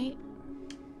moonlight?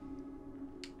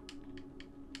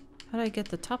 How do I get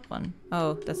the top one?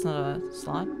 Oh, that's not a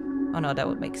slot? Oh no, that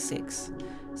would make 6.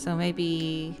 So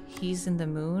maybe he's in the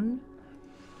moon?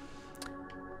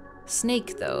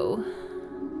 Snake though.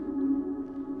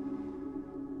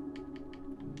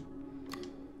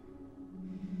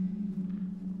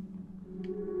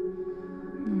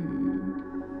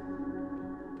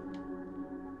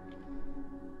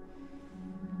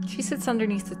 She sits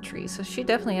underneath the tree, so she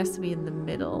definitely has to be in the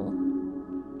middle.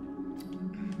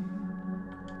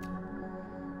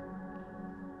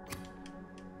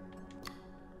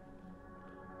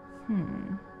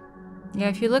 Yeah,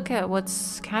 if you look at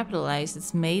what's capitalized,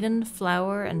 it's maiden,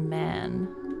 flower, and man.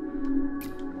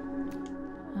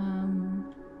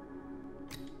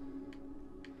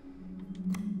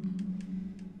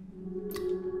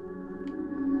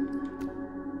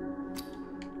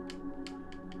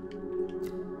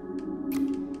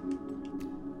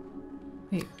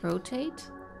 Wait,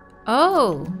 rotate?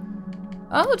 Oh!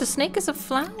 Oh, the snake is a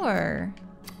flower!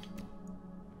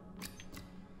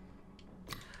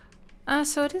 Ah,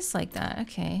 so it is like that,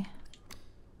 okay.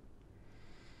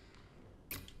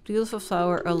 Beautiful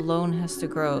flower alone has to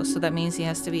grow, so that means he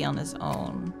has to be on his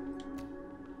own.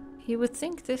 He would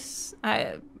think this...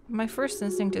 my first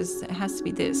instinct is it has to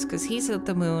be this, because he's at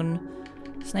the moon,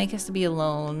 snake has to be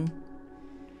alone.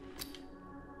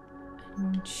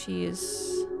 And she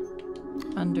is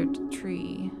under the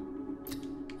tree.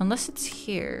 Unless it's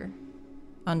here,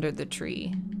 under the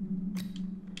tree.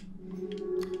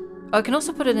 Oh, I can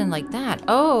also put it in like that.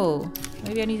 Oh,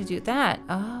 maybe I need to do that.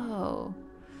 Oh,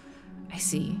 I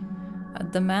see.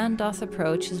 The man doth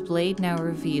approach, his blade now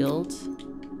revealed.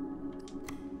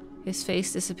 His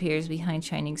face disappears behind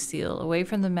shining steel. Away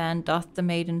from the man doth the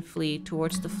maiden flee,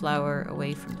 towards the flower,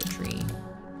 away from the tree.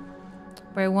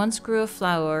 Where once grew a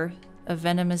flower, a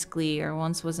venomous glee, or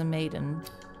once was a maiden.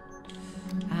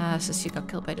 Ah, so she got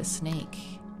killed by the snake.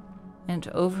 And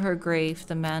over her grave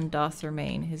the man doth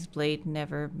remain, his blade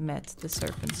never met the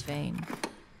serpent's vein.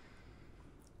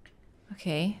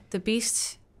 Okay, the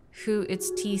beast who its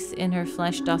teeth in her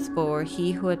flesh doth bore,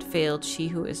 he who had failed, she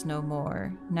who is no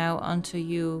more. Now unto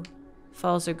you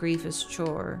falls a grievous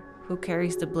chore, who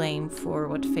carries the blame for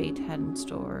what fate had in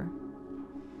store.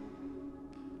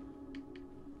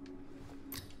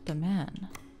 The man.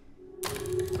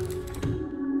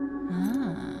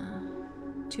 Ah,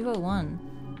 201.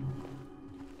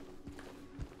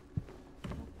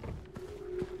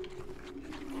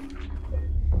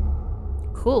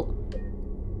 Cool.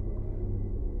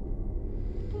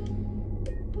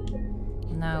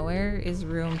 Now, where is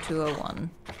room 201?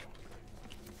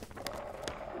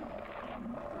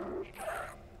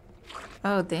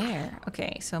 Oh, there.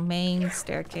 Okay, so main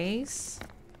staircase.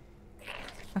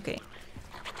 Okay.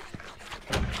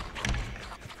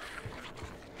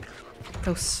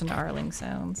 Those snarling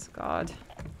sounds. God.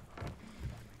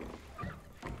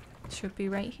 Should be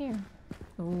right here.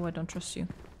 Oh, I don't trust you.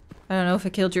 I don't know if I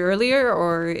killed you earlier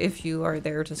or if you are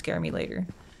there to scare me later.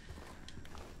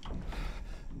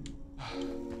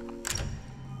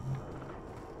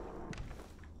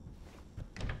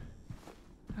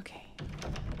 Okay.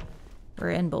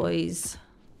 We're in, boys.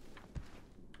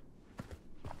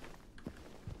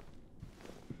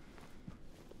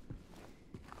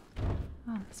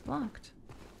 Oh, it's blocked.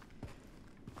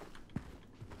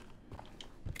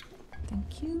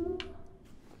 Thank you.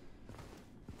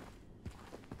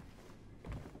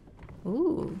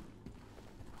 Ooh.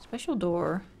 Special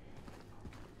door.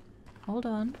 Hold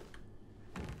on.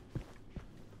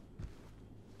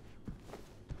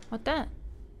 What that?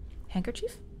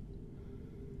 Handkerchief?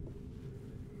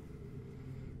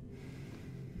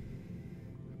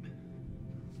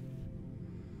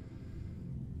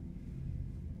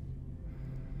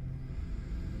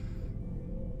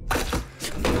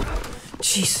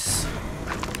 Jesus.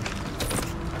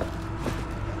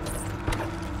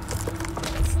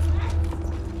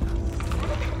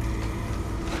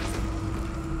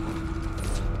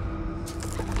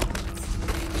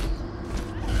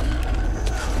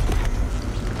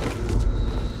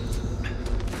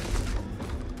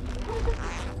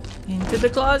 Into the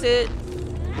closet.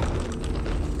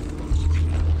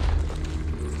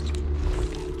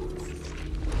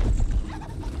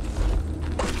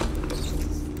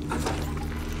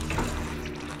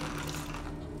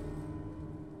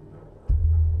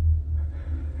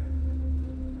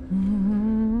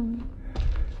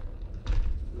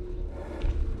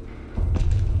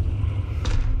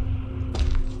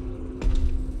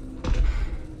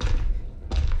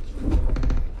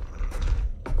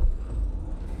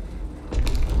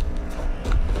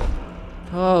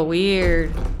 Oh,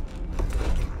 weird.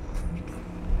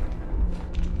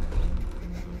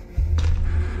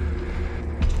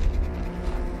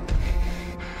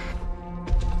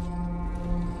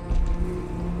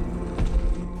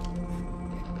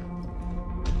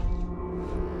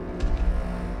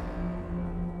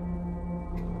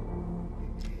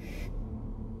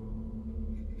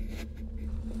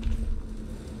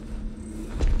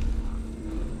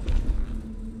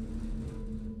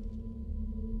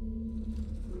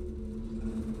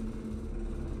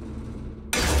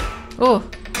 Oh,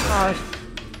 God.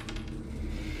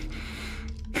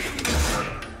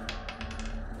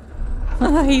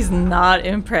 He's not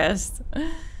impressed.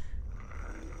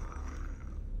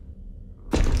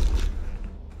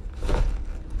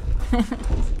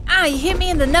 Ah, you hit me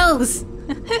in the nose!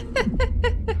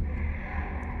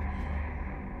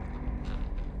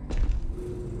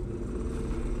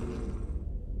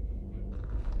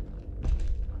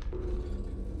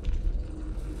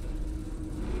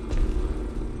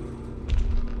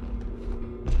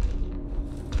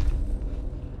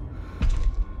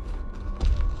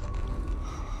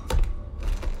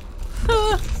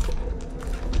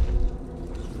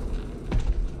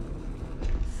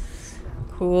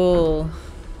 Cool.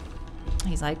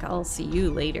 He's like, I'll see you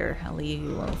later. I'll leave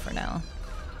you alone for now.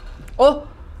 Oh!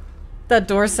 That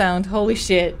door sound. Holy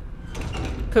shit.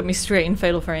 Put me straight in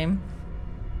Fatal Frame.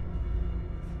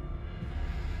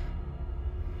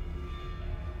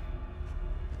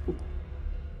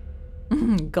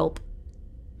 Gulp.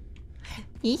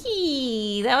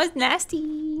 Eee, that was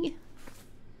nasty.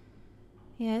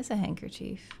 Yeah, it's a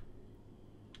handkerchief.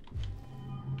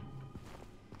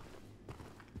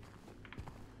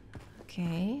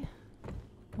 Okay.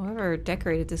 Whoever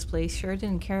decorated this place sure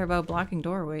didn't care about blocking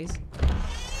doorways.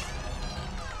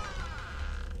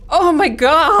 Oh my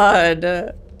god!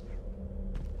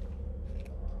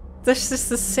 That's just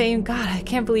the same. God, I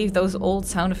can't believe those old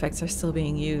sound effects are still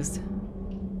being used.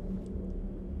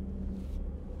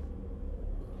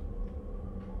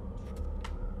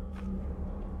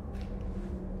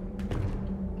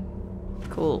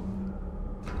 Cool.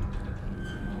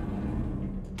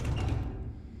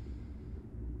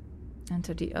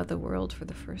 Enter the other world for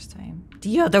the first time.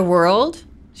 The other world?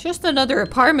 It's just another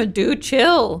apartment, dude.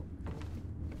 Chill.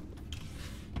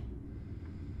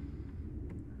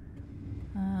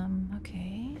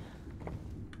 Okay.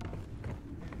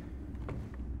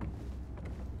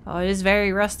 Oh, it is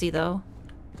very rusty, though.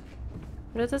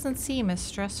 But it doesn't seem as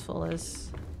stressful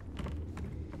as...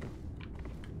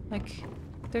 Like,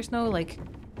 there's no, like,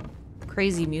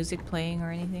 crazy music playing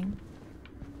or anything.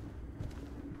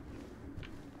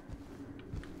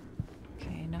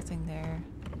 Okay, nothing there.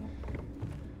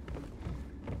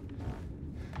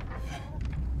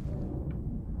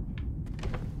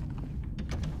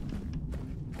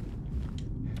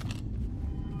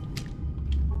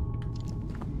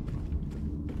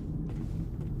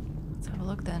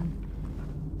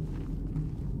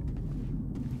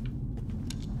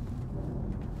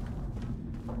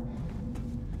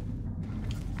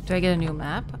 Do I get a new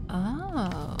map?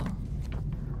 Oh.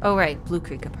 Oh, right. Blue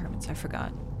Creek Apartments. I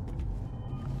forgot.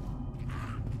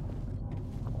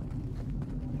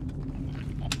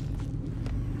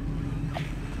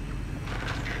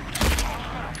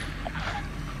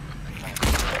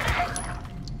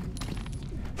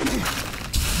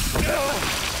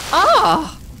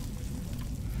 Oh!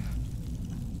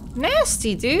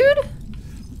 Nasty, dude!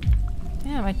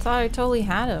 Damn, I thought I totally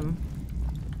had him.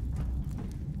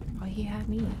 Oh, he had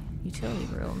me. Utility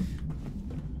room.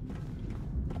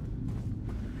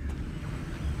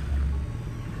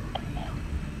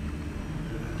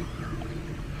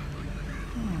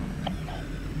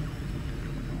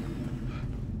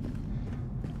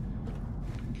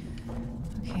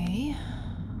 Okay.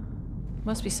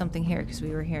 Must be something here because we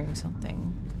were hearing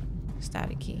something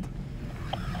staticky.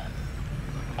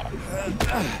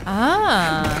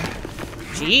 Ah!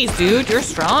 Jeez, dude, you're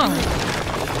strong.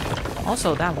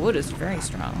 Also, that wood is very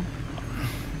strong.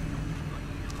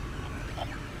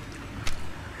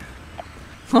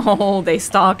 Oh, they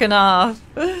stalking off.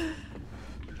 Okay.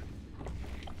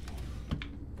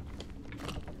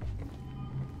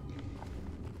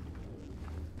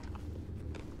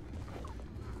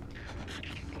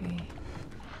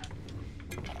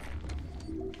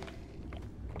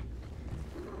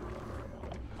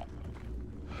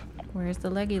 Where's the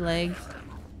leggy leg?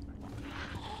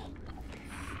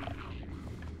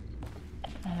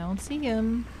 I don't see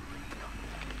him.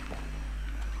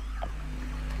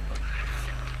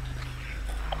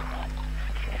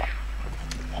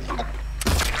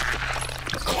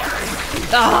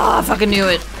 Ah, I fucking knew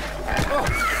it.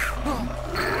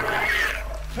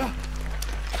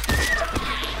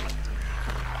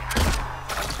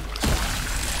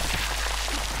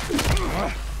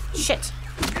 Shit.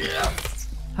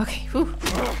 Okay, whew.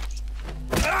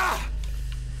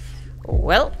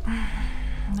 Well,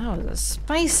 that was a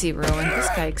spicy room, and this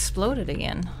guy exploded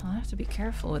again. I'll have to be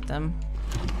careful with them.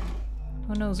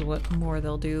 Who knows what more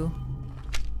they'll do.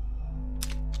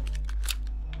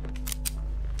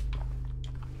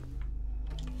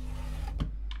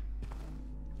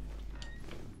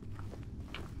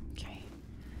 Okay.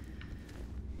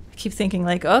 I keep thinking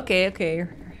like, okay,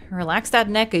 relax that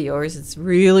neck of yours. It's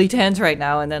really tense right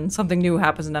now, and then something new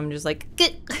happens, and I'm just like,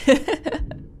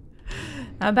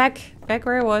 I'm back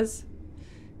where I was.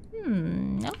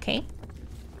 Okay.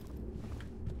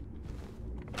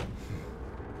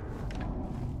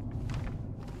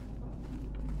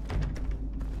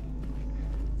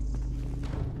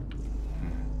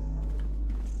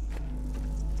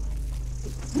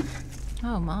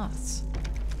 Oh, moths.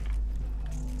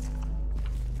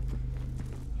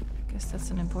 Guess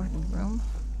that's an important room.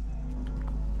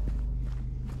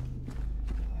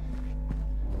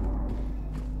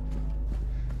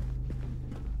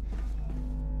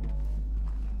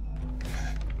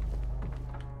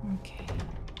 Okay.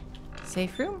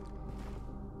 Safe room?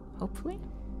 Hopefully.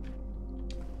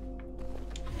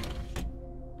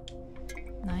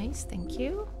 Nice, thank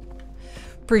you.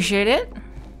 Appreciate it.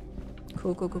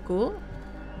 Cool.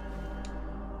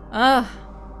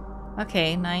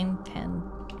 Okay, 9, 10.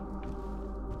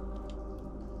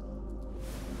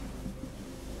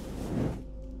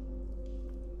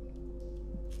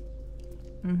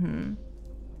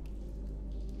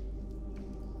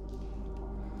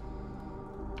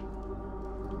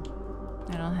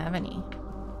 I don't have any.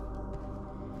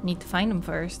 Need to find them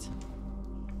first.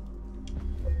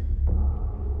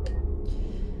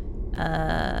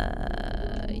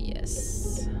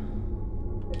 Yes.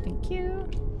 Thank you.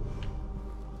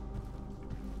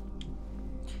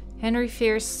 Henry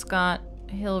fears Scott.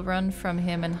 He'll run from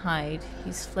him and hide.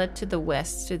 He's fled to the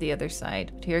west, to the other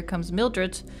side. But here comes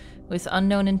Mildred with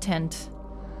unknown intent.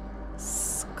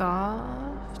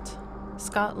 Scoffed.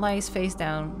 Scott lies face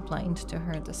down, blind to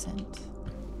her descent.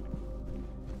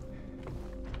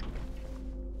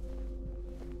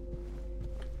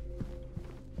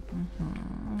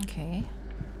 Okay.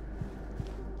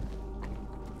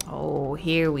 Oh,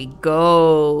 here we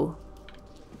go.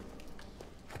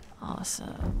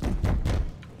 Awesome.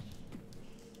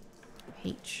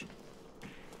 H.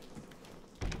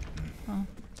 Oh,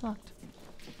 it's locked.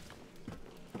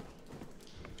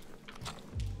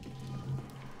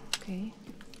 Okay.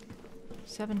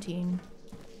 17.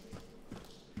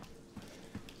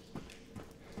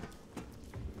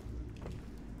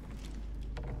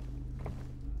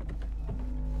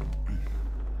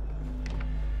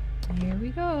 Here we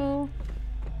go.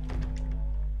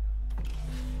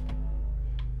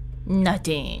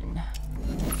 Nothing.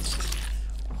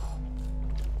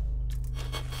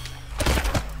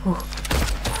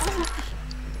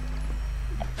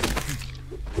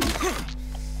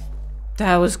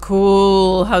 That was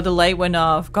cool. How the light went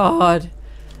off. God.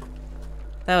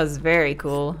 That was very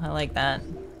cool. I like that.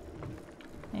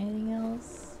 Anything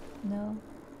else? No?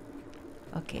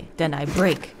 Okay. Then I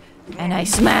break. And I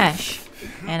smash.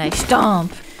 And I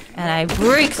stomp. And I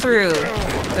break through.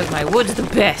 Because my wood's the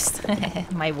best.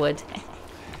 My wood.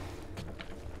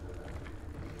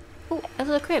 Oh, a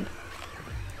little crib.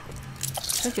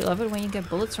 Don't you love it when you get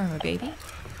bullets from a baby?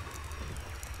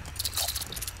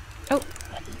 Oh.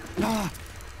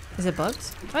 Is it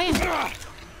bugs? Oh yeah.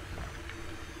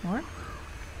 More?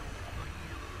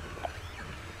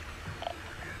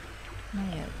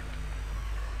 Not yet.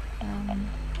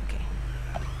 Okay.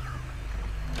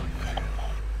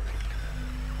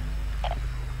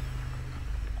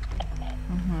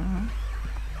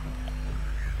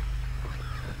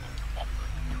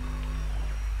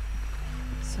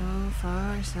 So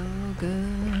far, so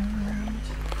good.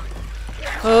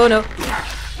 Oh no.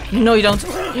 No, you don't.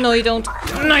 No, you don't.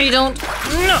 No, you don't.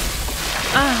 No!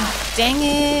 Ah, dang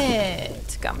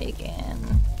it. Got me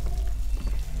again.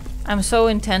 I'm so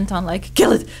intent on like,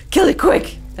 kill it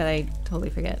quick, that I totally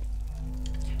forget.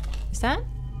 Is that?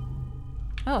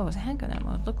 Oh, it was a handgun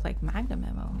ammo. It looked like Magnum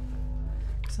ammo.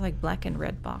 It's like black and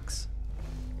red box.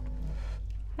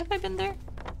 Have I been there?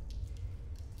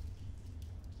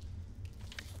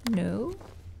 No.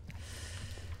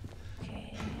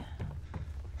 Okay.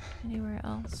 Anywhere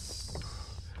else?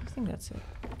 I think that's it.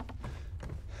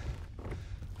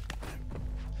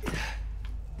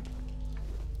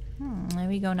 Are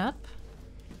we going up?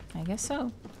 I guess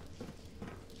so.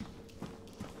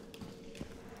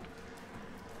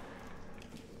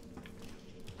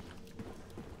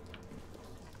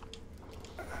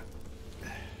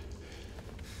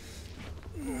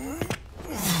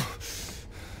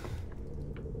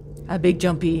 A big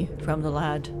jumpy from the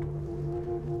lad.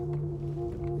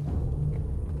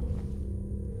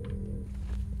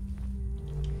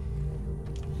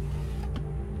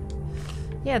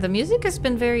 Yeah, the music has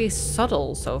been very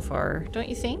subtle so far, don't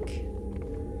you think?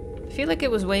 I feel like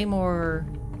it was way more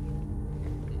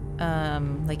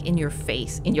like in your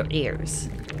face, in your ears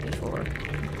before.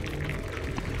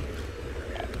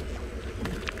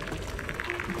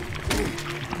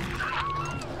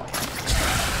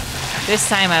 This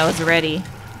time I was ready.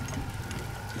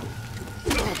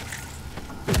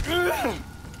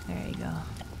 There you go.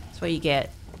 That's what you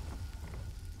get.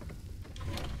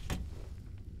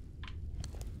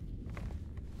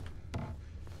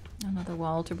 Another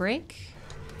wall to break.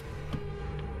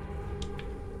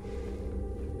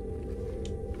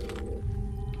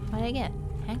 What did I get?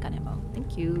 Handgun ammo.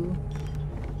 Thank you.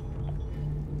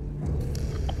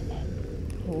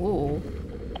 Oh.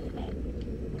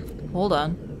 Hold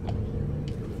on.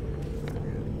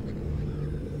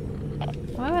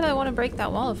 Why would I want to break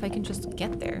that wall if I can just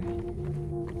get there?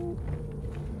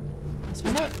 Let's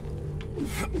find out.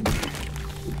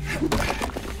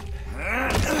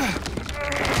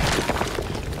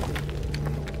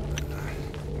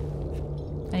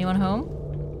 Anyone home?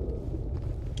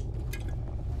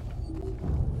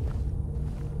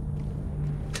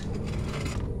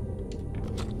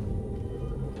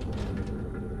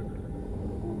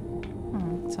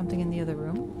 Something in the other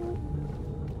room?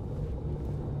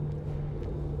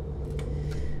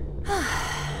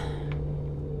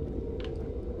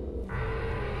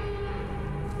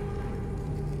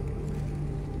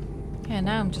 Yeah,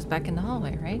 now I'm just back in the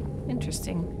hallway, right?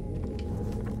 Interesting.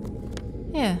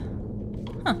 Yeah.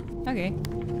 Huh, okay.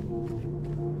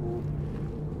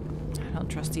 I don't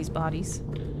trust these bodies.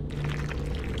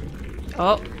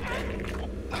 Oh.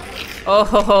 Oh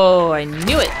ho ho, I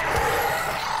knew it!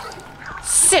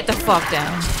 Sit the fuck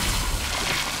down.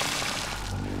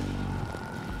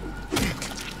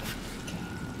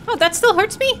 Oh, that still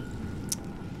hurts me?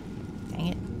 Dang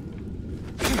it.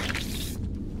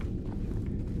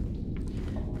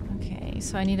 Okay,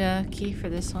 so I need a key for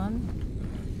this one.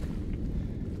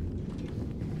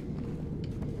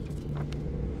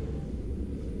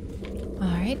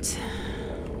 Alright.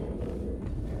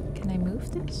 Can I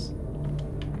move this?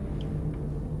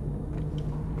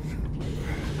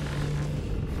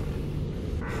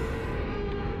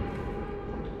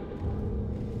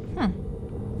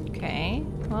 Okay,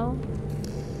 well,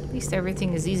 at least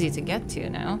everything is easy to get to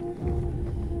now.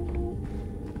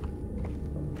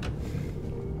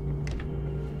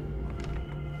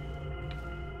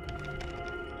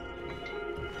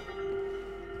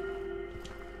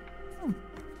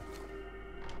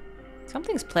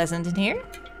 Something's pleasant in here.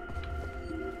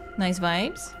 Nice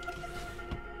vibes.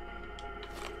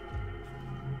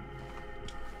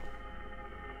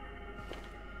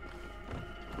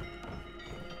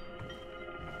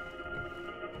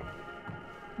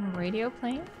 Radio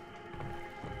playing?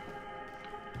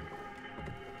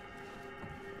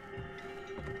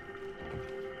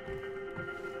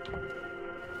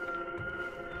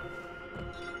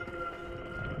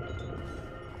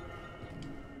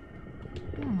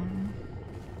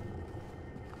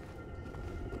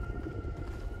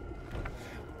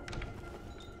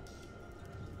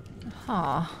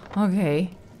 Huh. Okay.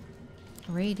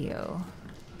 Radio.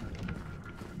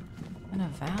 And a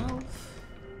valve?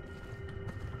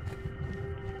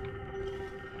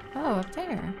 Oh, up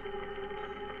there.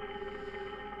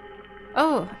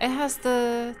 Oh, it has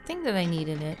the thing that I need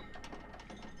in it.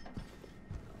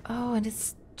 Oh, and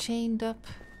it's chained up.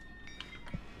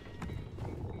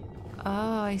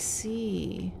 Oh, I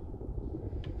see.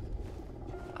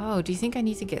 Oh, do you think I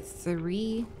need to get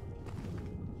 3?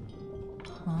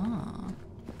 Huh.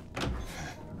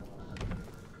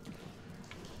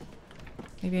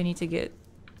 Maybe I need to get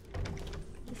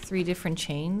 3 different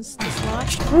chains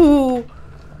dislodged. Ooh!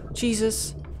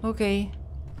 Jesus. Okay.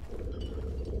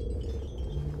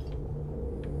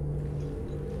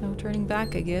 No turning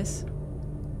back, I guess.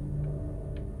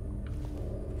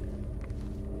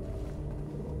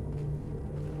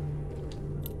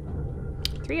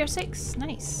 Three or 6.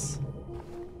 Nice.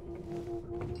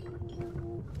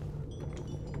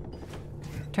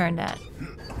 Turn that.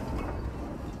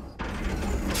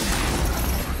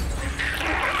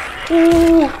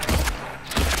 Ooh!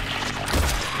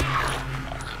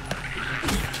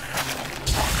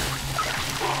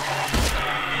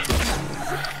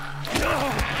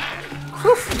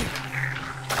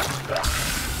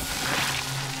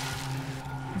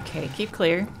 Okay, keep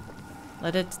clear.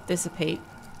 Let it dissipate.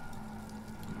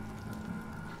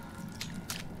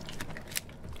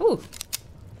 Ooh.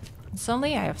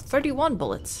 Suddenly I have 31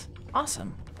 bullets.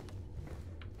 Awesome.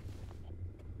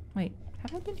 Wait,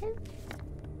 have I been here?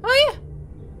 Oh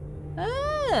yeah!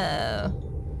 Oh.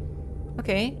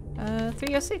 Okay,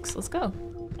 306, let's go.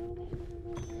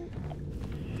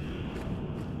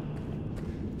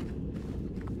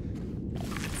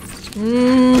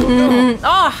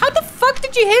 Oh, how the fuck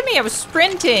did you hit me? I was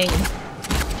sprinting.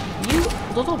 You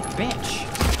little bitch.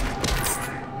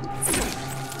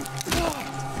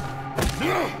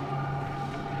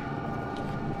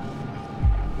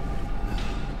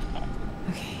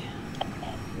 Okay.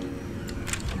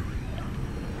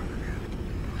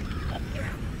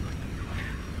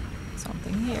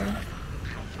 Something here.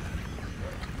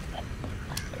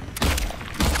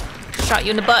 Shot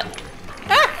you in the butt.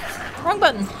 Ah! Wrong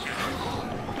button.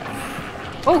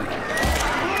 Oh!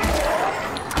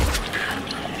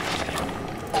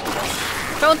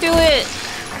 Don't do it!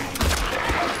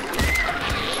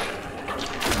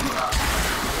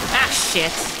 Ah,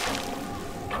 shit.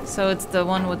 So it's the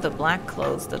one with the black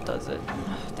clothes that does it.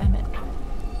 Oh, damn it.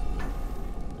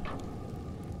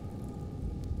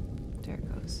 There it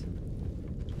goes.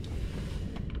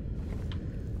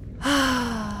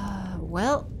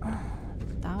 Well,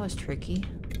 that was tricky.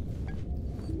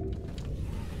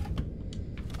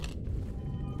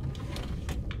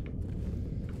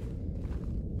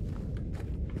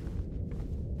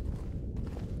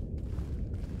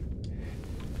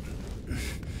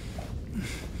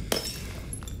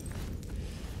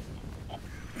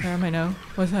 Where am I now?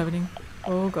 What's happening?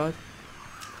 Oh god.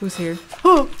 Who's here?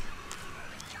 Oh!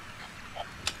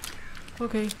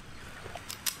 Okay.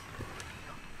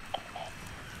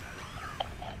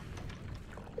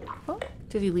 Oh,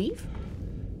 did he leave?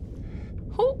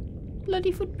 Oh,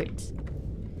 bloody footprints.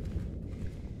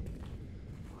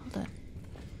 Hold on.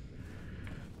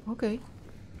 Okay.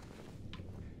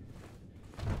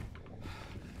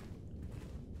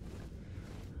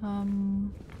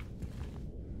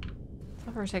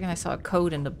 Thought for a second I saw a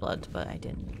code in the blood, but I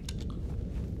didn't.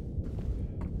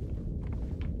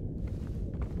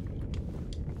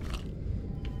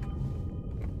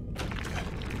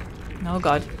 Oh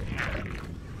god.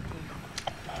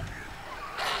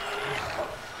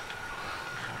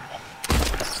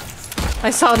 I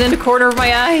saw it in the corner of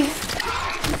my eye.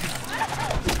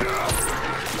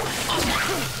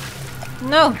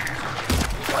 No.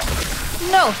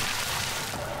 No.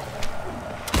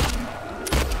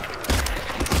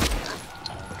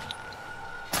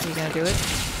 Are you gonna do it?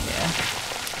 Yeah.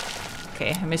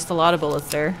 Okay, I missed a lot of bullets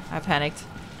there. I panicked.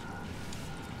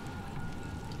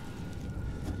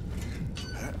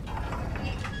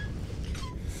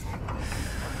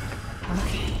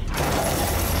 Okay.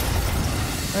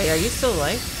 Wait, are you still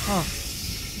alive? Oh. I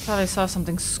thought I saw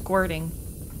something squirting.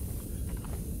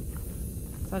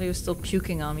 I thought he was still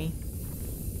puking on me.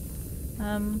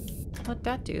 What'd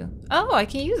that do? Oh, I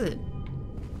can use it.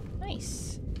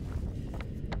 Nice.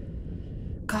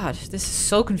 God, this is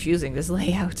so confusing, this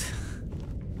layout.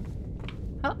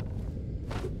 Oh.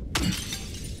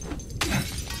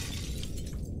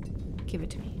 Give it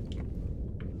to me.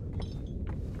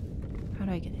 How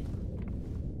do I get it?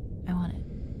 I want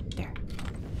it. There.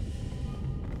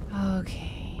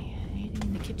 Okay. Anything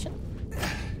in the kitchen?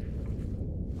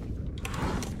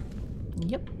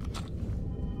 Yep.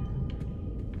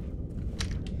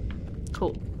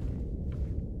 Cool.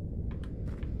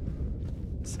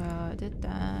 So I did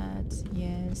that.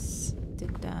 Yes,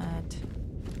 did that.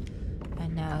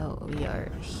 And now we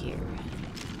are here.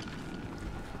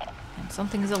 And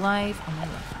something is alive on my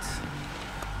left.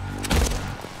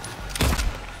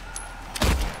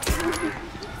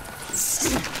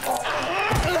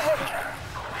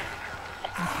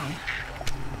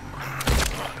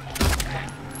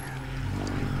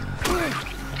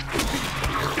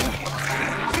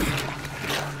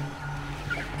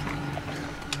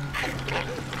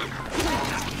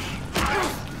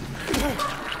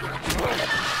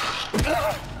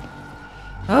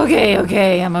 Okay.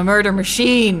 Okay, I'm a murder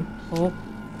machine. Oh.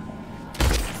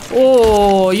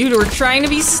 Oh, you were trying to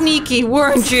be sneaky,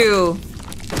 weren't you?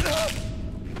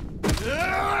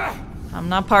 I'm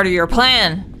not part of your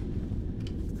plan.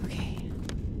 Okay.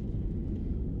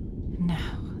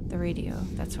 Now, the radio.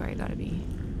 That's where I gotta be.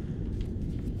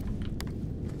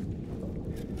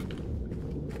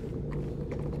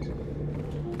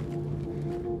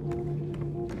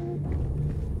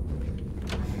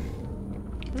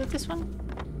 Is it this one?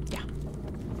 Yeah.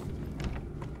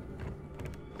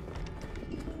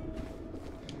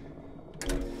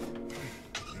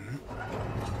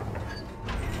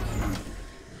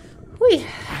 Whee.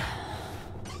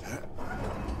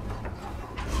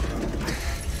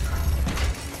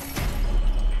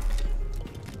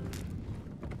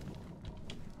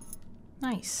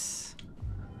 Nice.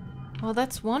 Well,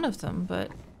 that's one of them,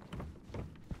 but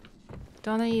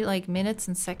don't they need like minutes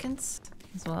and seconds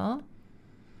as well?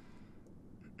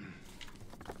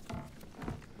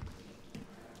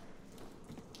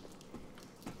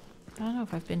 I don't know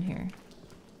if I've been here.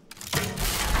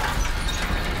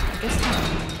 I guess not.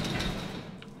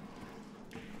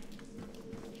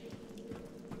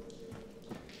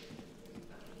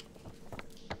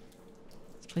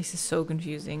 This place is so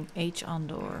confusing. H on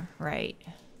door. Right.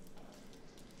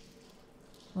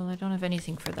 Well, I don't have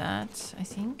anything for that, I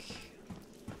think.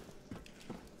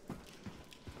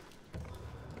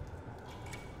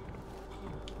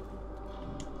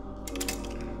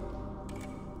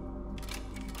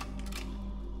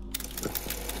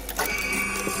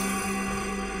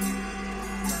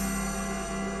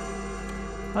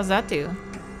 What does that do?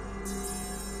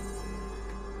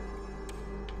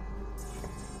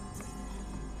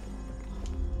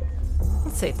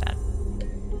 Let's save that.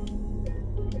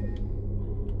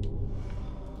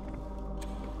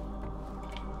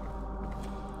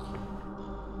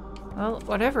 Well,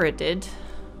 whatever it did.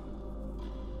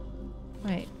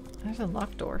 Wait, there's a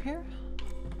locked door here?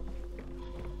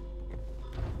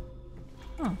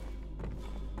 Oh.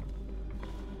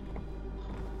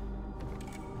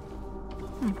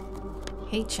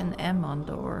 H and M on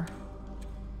door.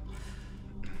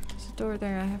 There's a door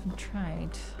there I haven't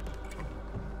tried.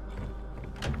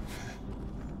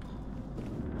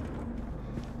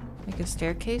 Like a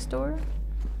staircase door?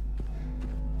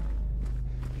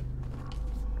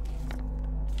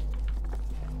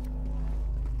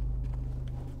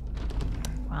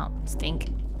 Well, stink.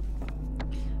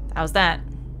 How's that?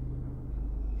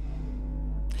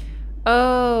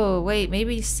 Oh, wait,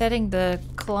 maybe setting the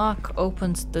clock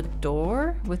opens the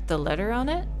door with the letter on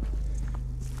it?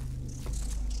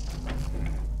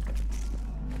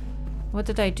 What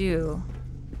did I do?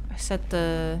 I set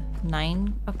the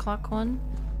 9 o'clock one?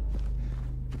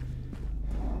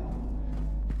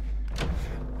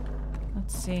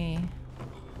 Let's see.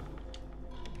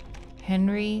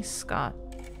 Henry, Scott,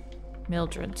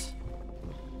 Mildred.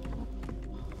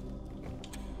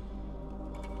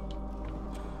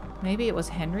 Maybe it was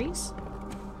Henry's?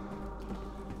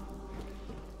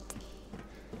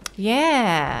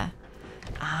 Yeah.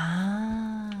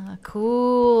 Ah,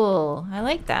 cool. I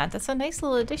like that. That's a nice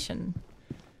little addition.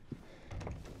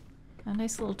 A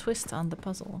nice little twist on the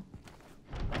puzzle.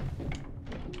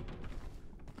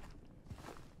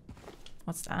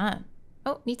 What's that?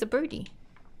 Oh, needs a birdie.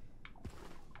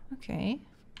 Okay.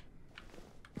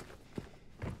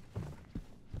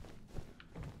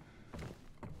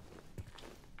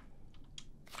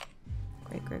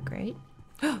 Great, great, great.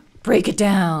 Break it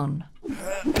down!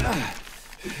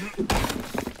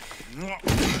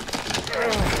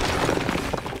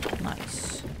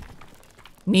 Nice.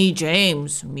 Me,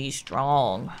 James. Me,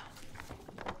 strong.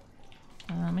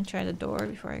 me try the door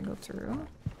before I go through.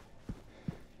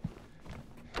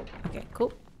 Okay,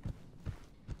 cool.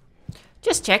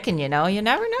 Just checking, you know. You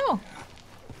never know.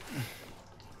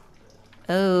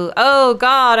 Oh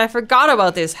God, I forgot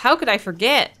about this. How could I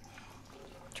forget?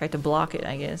 Tried to block it,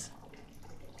 I guess.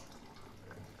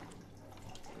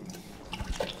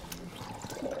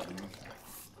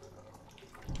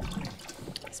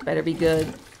 This better be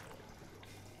good.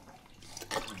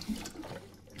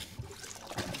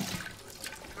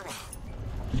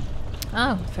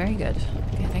 Oh, very good.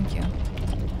 Okay, thank you.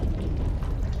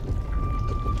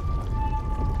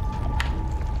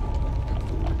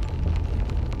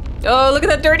 Oh, look at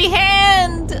that dirty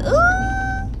hand!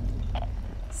 Ooh!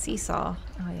 Seesaw.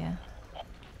 Oh, yeah.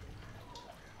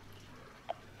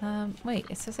 Wait,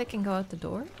 it says I can go out the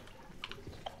door?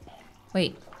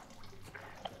 Wait.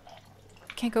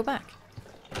 Can't go back.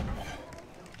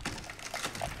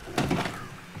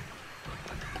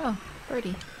 Oh,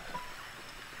 birdie.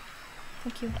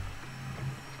 Thank you.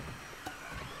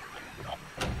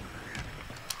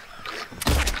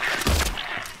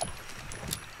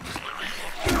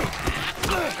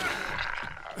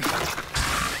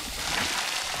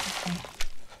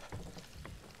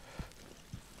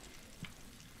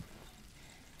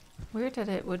 Weird that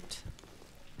it would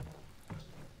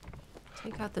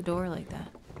take out the door like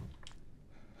that.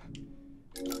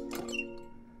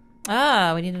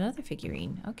 Ah, we need another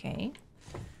figurine. Okay.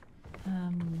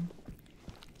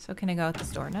 So can I go out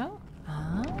this door now?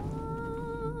 Ah.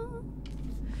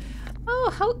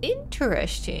 Oh, how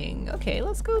interesting. Okay,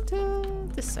 let's go to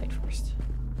this side first.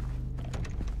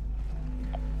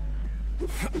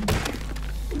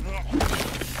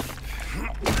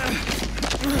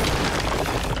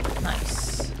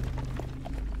 Nice.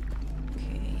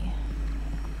 Okay.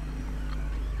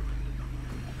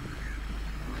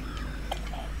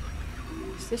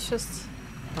 Is this just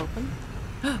open?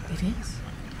 It is.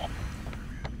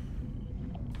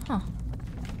 Huh.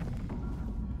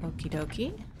 Okie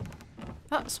dokie.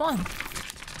 Oh, swan.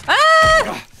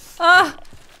 Ah! Ah!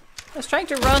 I was trying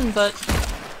to run, but...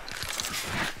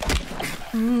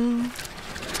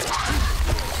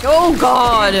 Oh,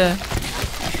 God!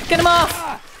 Get him off!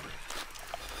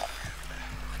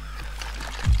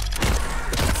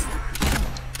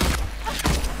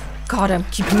 God, I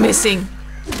keep missing.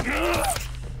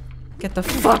 Get the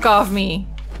fuck off me.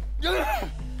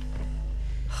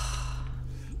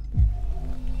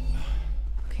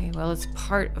 Okay, well, it's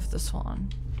part of the swan.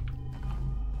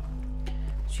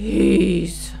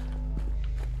 Jeez.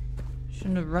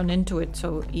 Shouldn't have run into it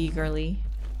so eagerly.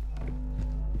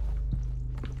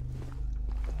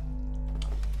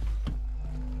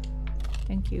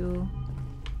 Thank you.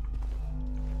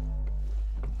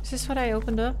 Is this what I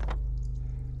opened up?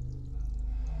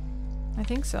 I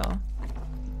think so.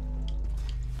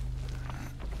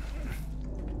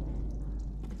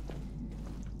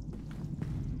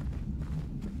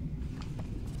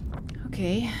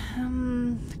 Okay.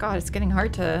 God, it's getting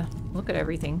hard to look at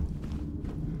everything.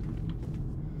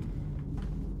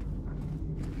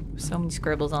 So many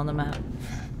scribbles on the map.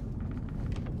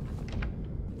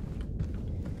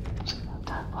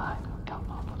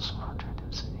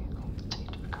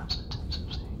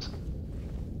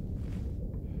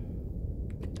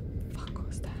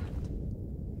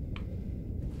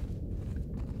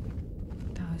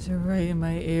 They're right in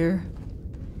my ear.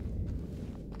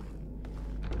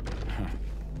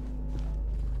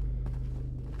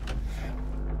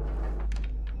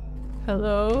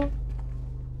 Hello?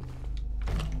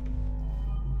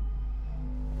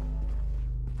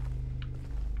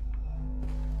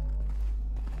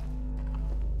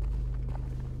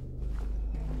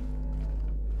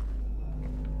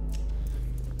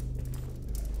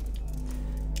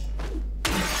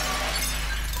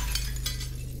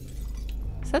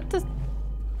 Is that the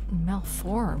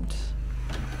malformed?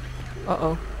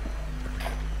 Uh-oh.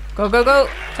 Go, go, go!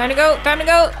 Time to go! Time to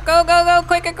go! Go, go, go!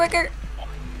 Quicker, quicker!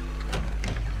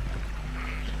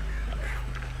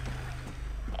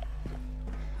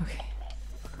 Okay.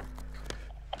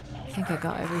 I think I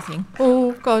got everything.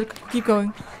 Oh, God. Keep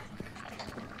going.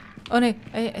 Oh, no.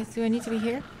 Do I need to be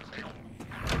here?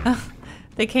 Oh,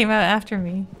 they came out after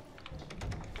me.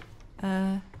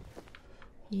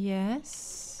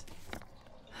 Yes.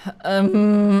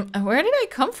 Where did I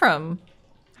come from?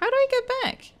 How do I get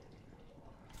back?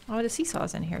 Oh, the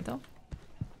seesaw's in here, though.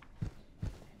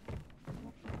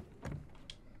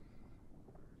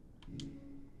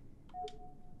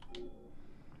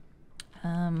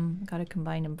 Gotta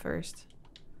combine them first.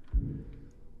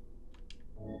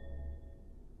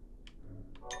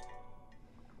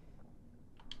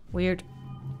 Weird.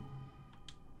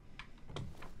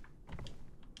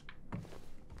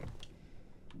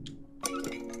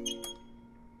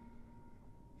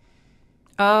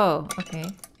 Oh, okay.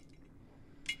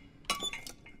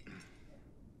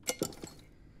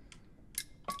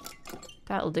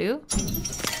 That'll do.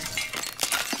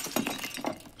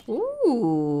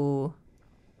 Ooh.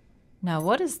 Now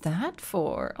what is that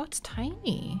for? Oh, it's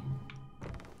tiny.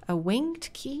 A winged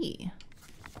key.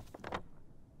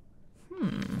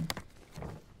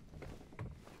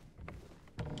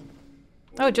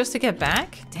 Oh, just to get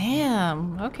back?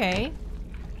 Damn, okay.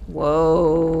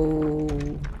 Whoa.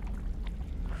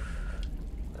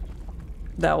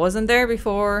 That wasn't there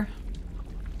before.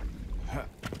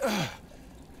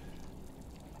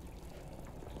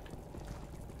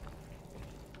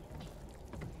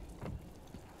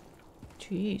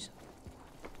 Jeez.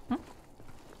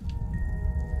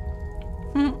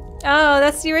 Oh,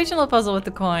 that's the original puzzle with the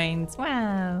coins.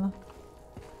 Wow.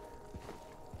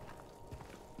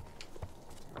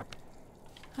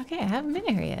 Okay, I haven't been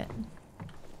here yet.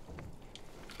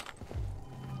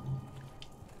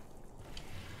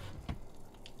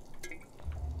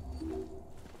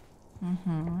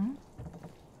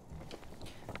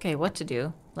 Okay, what to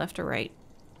do? Left or right?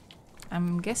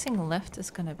 I'm guessing left is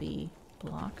gonna be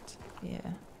blocked.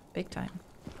 Yeah, big time.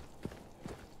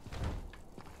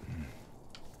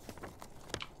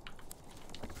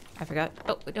 I forgot.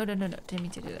 Oh, no. Didn't mean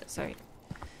to do that. Sorry.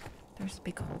 There's a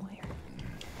big hole here.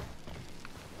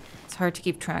 It's hard to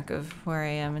keep track of where I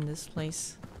am in this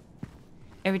place.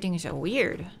 Everything is so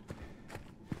weird.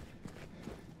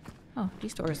 Oh,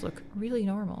 these doors look really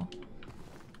normal.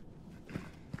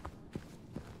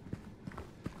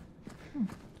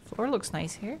 Floor looks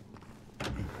nice here.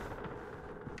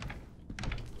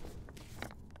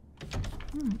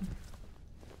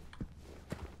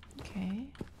 Okay.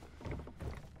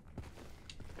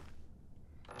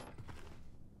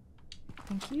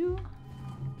 Thank you.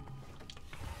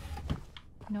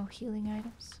 No healing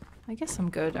items. I guess I'm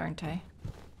good, aren't I?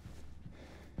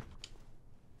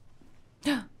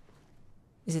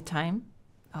 Is it time?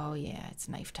 Oh yeah, it's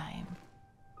knife time.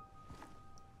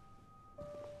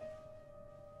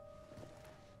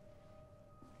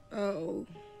 Oh.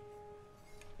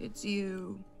 It's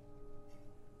you.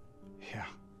 Yeah.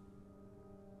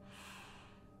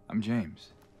 I'm James.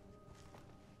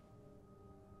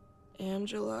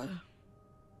 Angela.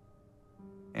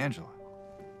 Angela.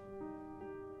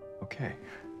 Okay.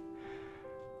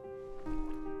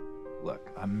 Look,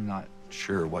 I'm not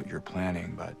sure what you're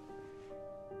planning, but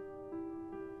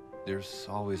there's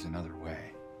always another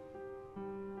way.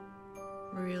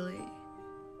 Really?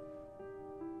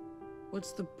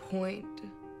 What's the point?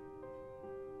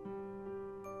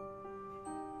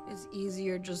 It's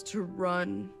easier just to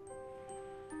run.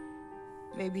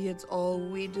 Maybe it's all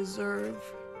we deserve.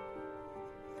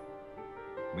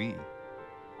 We?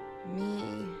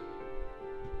 Me.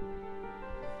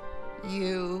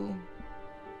 You.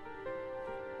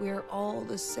 We're all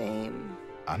the same.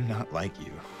 I'm not like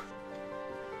you.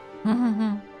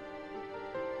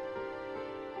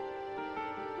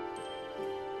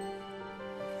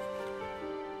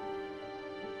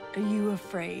 Are you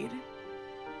afraid?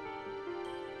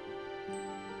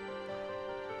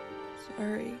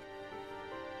 Sorry.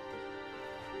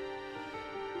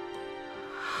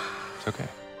 It's okay.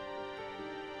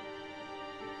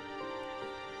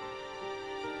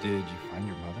 Did you find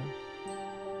your mother?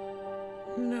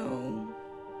 No.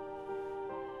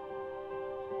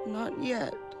 Not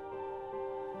yet.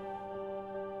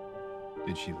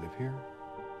 Did she live here?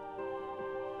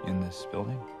 In this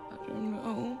building? I don't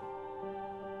know.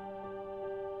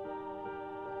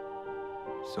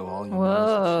 So all you know is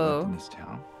that she lived Whoa. in this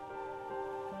town?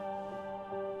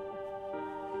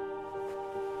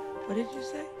 What did you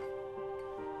say?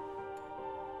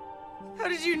 How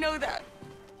did you know that?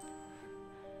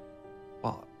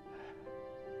 Well,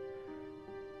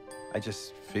 I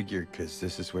just figured because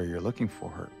this is where you're looking for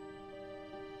her.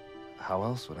 How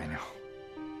else would I know?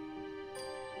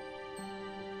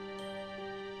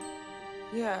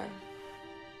 Yeah.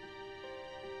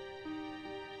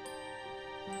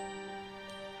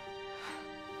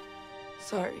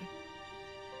 Sorry.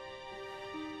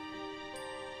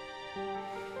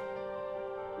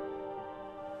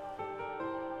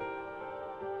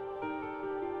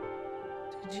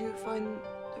 Did you find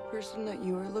the person that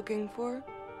you were looking for?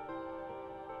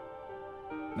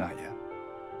 Not yet.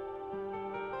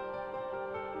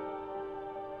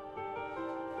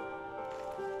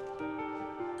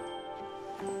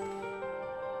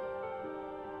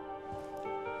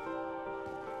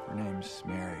 Her name's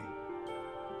Mary.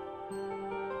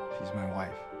 She's my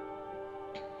wife.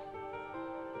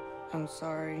 I'm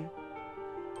sorry.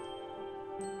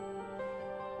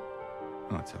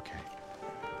 Oh, it's okay.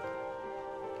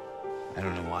 I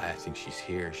don't know why I think she's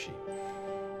here. She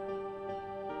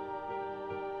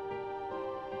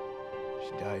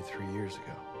She died 3 years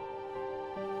ago.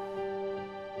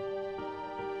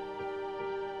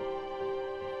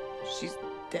 She's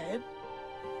dead?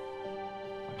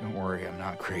 Don't worry, I'm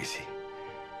not crazy.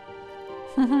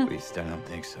 At least I don't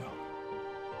think so.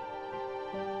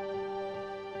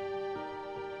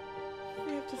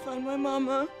 We have to find my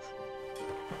mama.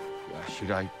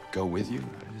 Should I go with you?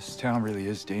 This town really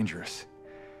is dangerous.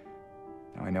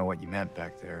 Now I know what you meant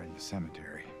back there in the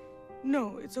cemetery.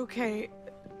 No, it's okay.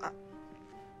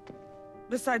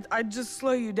 Besides, I'd just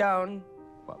slow you down.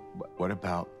 What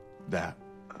about that?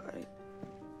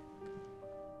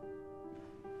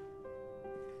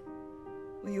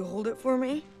 Will you hold it for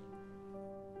me?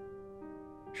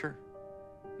 Sure.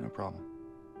 No problem.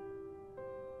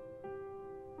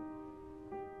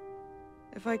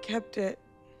 If I kept it,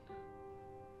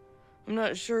 I'm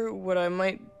not sure what I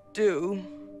might do.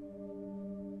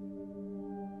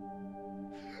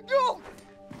 No!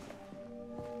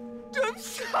 I'm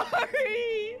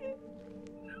sorry!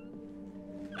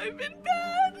 I've been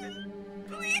bad!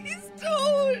 Please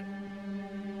don't!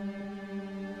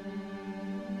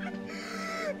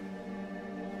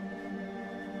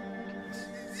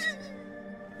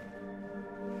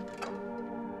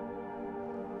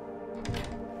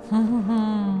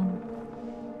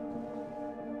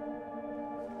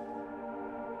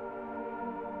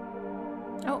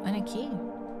 Oh, and a key.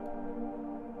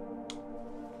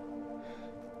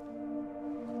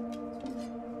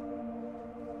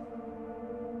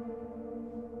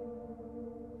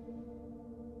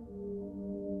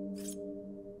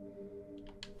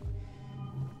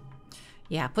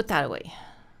 Yeah, put that away.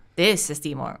 This is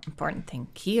the more important thing.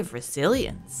 Key of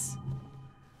resilience.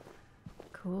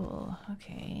 Cool.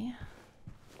 Okay.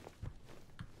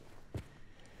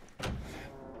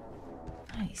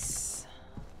 Nice.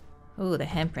 Oh, the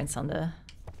handprints on the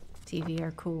TV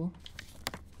are cool.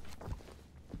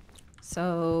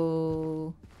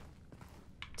 So,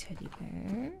 teddy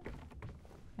bear.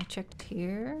 I checked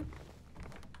here.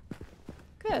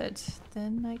 Good.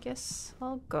 Then I guess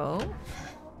I'll go.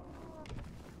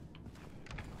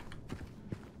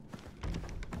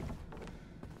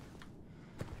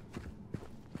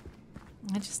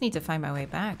 I just need to find my way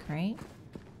back, right?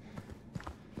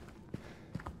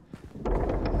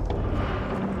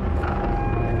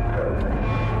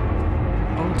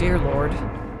 Oh dear Lord.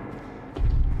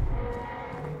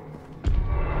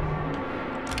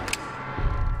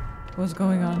 What's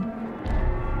going on?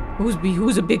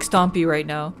 Who's a big stompy right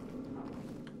now?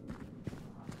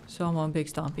 Someone big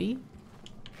stompy.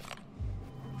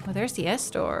 Oh, there's the S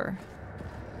door.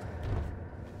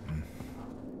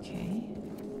 Okay.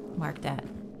 Mark that.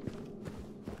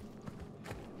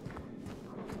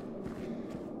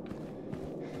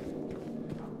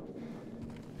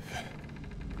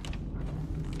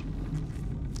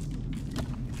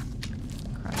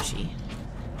 Crunchy.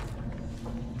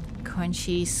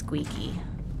 Crunchy, squeaky.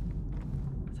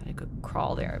 Thought I could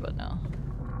crawl there, but no.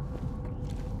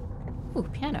 Ooh,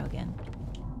 piano again.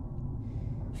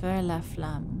 Vers la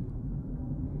flamme.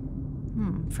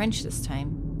 French this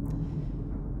time.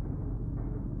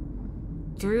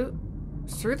 Through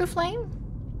the flame?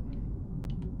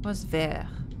 What's vers?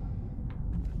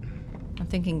 I'm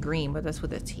thinking green, but that's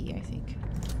with a T, I think.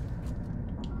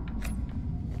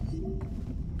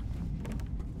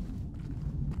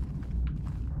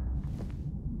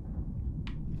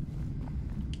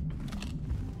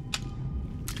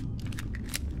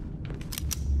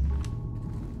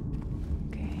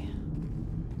 Okay.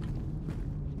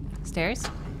 Stairs?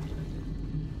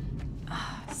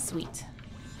 Ah, sweet.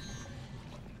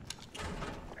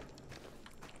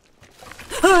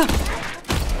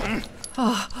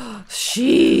 Oh,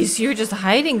 jeez, you're just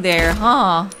hiding there,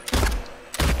 huh?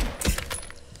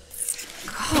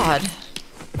 God.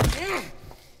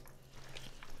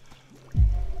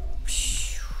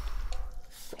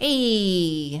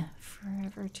 Hey,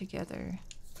 forever together.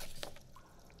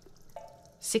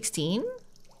 16?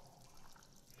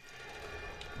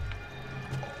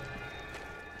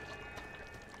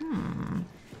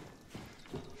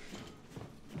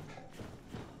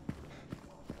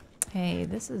 Hey,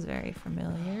 this is very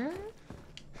familiar.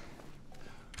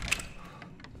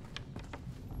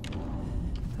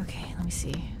 Okay, let me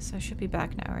see. So I should be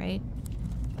back now, right?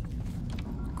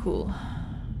 Cool.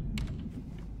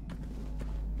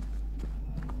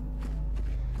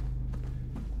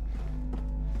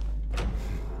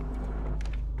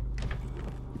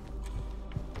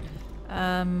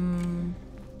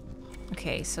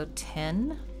 Okay, so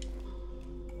 10.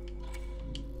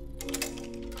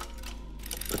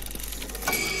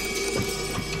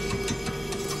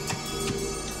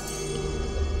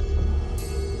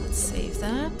 Let's save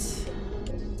that.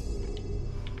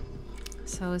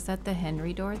 So is that the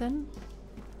Henry door then?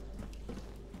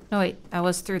 No, wait. I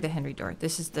was through the Henry door.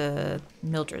 This is the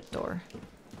Mildred door.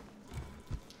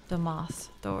 The moth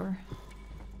door.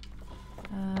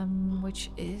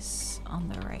 Which is on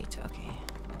the right. Okay.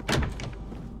 I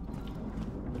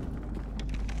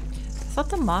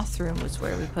thought the moth room was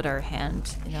where we put our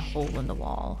hand in a hole in the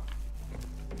wall.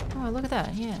 Oh, look at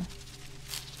that. Yeah.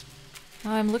 Oh,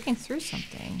 I'm looking through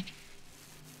something.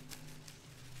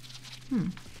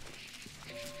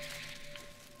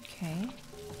 Okay.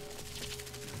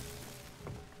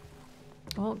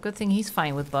 Well, good thing he's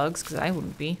fine with bugs, because I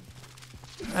wouldn't be.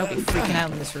 I would be freaking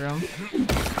out in this room.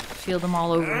 Feel them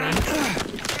all over me.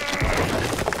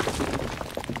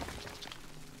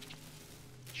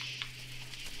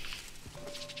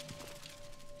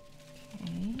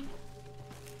 Okay.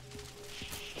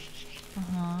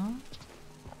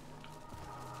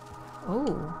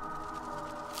 Oh.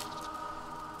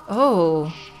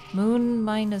 Oh. Moon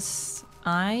minus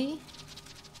I?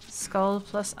 Skull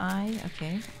plus I?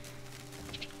 Okay.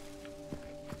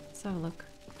 Let's have a look.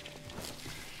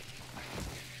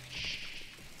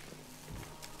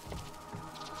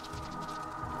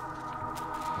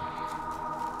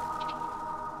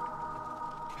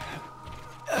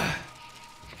 I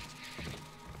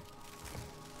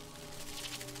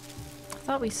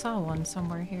thought we saw one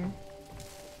somewhere here.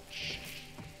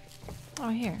 Oh,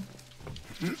 here.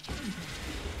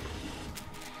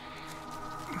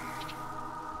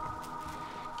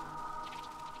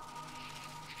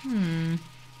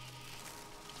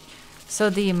 So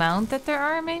the amount that there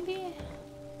are, maybe?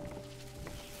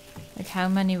 Like how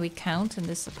many we count in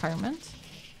this apartment?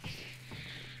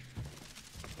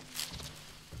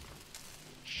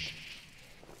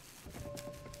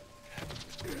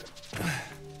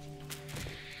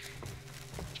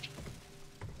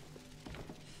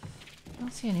 I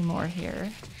don't see any more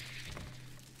here.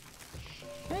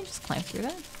 Can I just climb through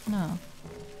that? No.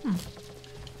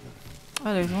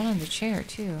 Oh, there's one on the chair,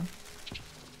 too.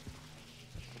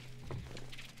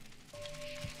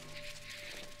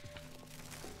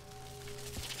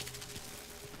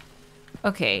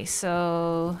 Okay,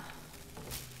 so...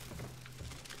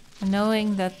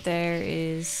 knowing that there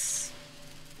is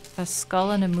a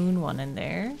skull and a moon one in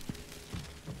there.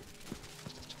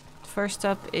 First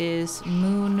up is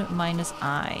moon minus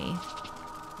I.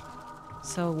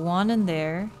 So one in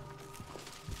there.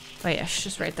 Wait, I should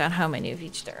just write down how many of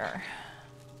each there are.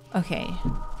 Okay.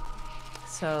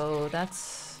 So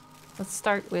that's... let's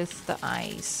start with the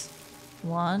eyes.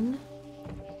 1,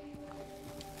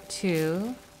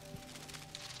 2,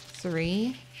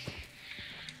 3,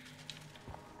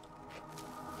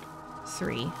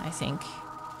 I think.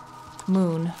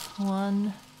 Moon.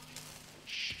 1,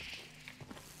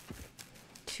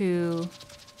 2,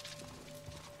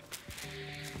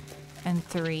 and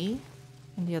 3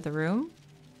 in the other room.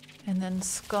 And then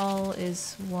skull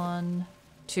is 1,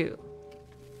 2.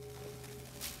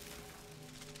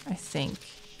 I think.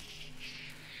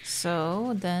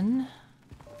 So then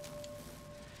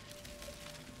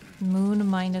moon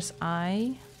minus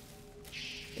I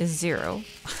is 0.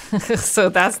 So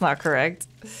that's not correct.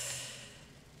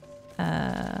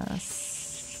 Okay.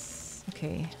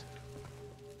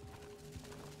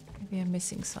 Maybe I'm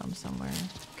missing some somewhere.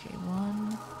 Okay,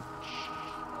 1,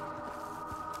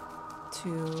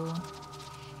 2.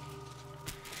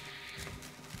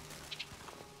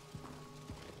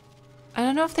 I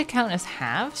don't know if they count as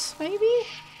halves, maybe?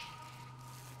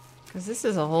 Because this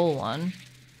is a whole one.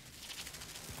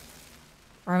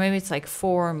 Or maybe it's like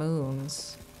 4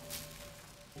 moons.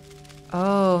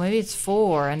 Oh, maybe it's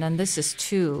 4, and then this is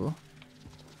 2.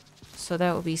 So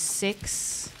that would be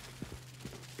 6,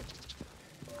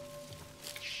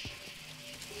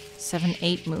 7,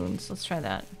 8 moons. Let's try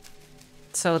that.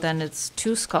 So then it's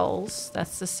 2 skulls.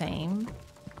 That's the same.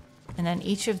 And then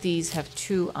each of these have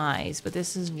 2 eyes, but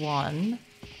this is 1,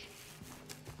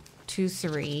 2,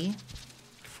 3,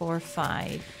 4,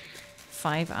 5.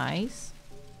 5 eyes.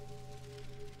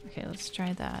 Okay, let's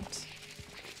try that.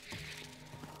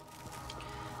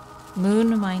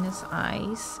 Moon minus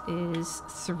eyes is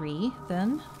 3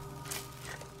 then.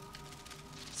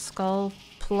 Skull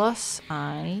plus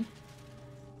eye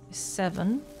is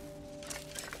 7.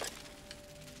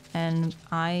 And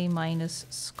eye minus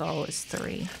skull is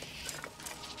 3.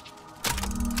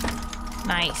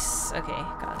 Nice. Okay,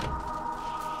 got it.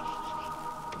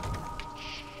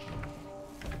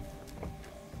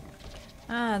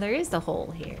 Ah, there is the hole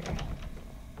here.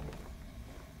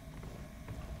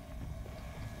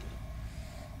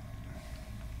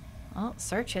 Well,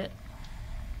 search it.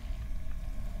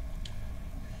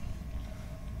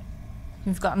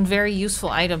 You've gotten very useful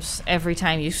items every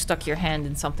time you stuck your hand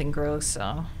in something gross,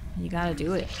 so you gotta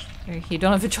do it. You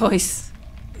don't have a choice.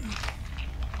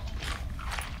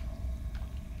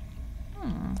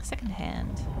 Second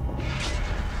hand.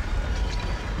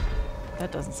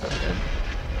 That doesn't sound good.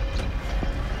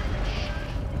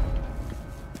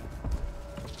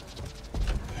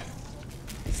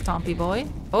 Stompy boy.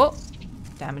 Oh!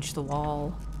 Damage the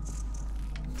wall.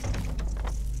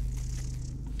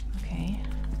 Okay.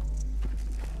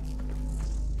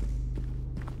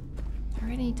 Where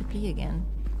do I need to be again?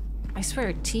 I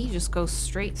swear, T just goes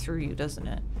straight through you, doesn't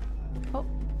it? Oh.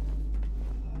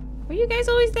 Were you guys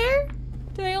always there?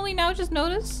 Did I only now just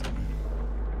notice?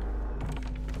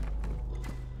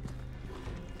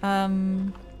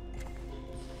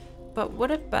 But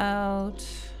what about...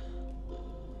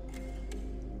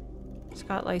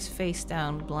 Scott lies face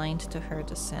down, blind to her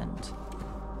descent.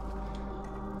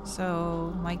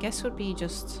 So, my guess would be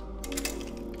just...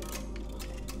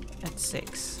 at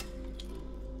 6.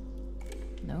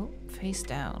 Nope, face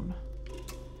down.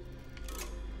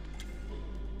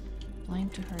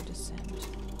 Blind to her descent.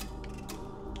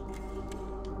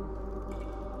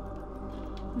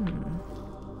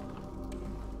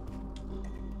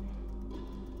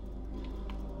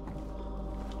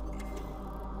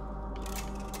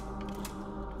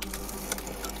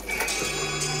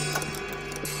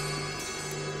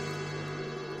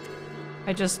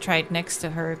 I just tried next to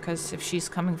her because if she's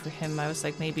coming for him, I was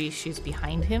like, maybe she's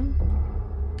behind him.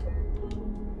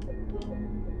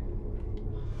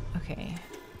 Okay.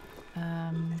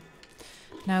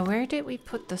 Now where did we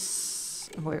put this?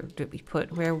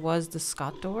 Where was the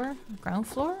Scott door? Ground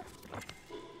floor?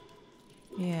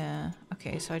 Yeah.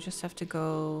 Okay, so I just have to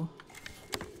go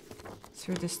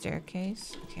through the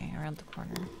staircase. Okay, around the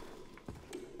corner.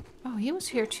 Oh, he was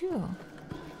here too.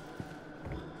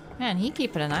 Man, he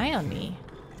keeping an eye on me.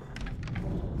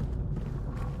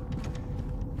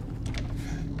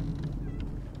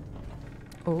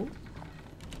 Oh.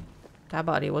 That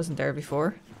body wasn't there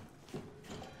before.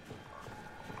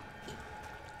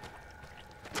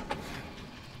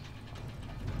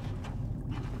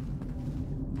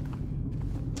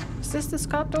 Is this the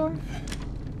Scott door?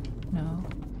 No.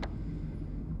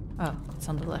 Oh, it's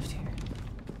on the left here.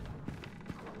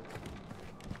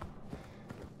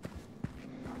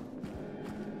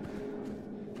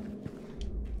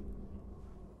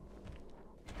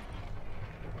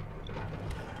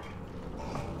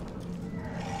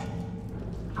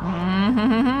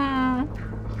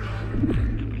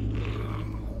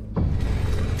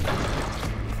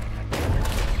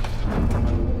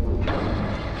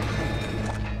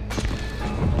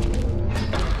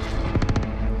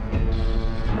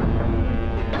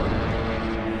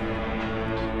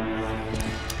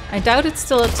 I doubt it's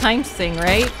still a timed thing,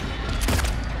 right?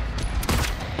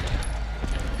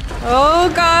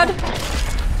 Oh god!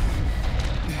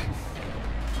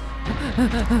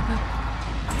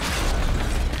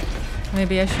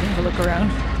 Maybe I should have a look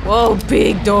around. Whoa,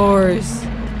 big doors!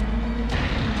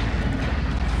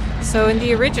 So in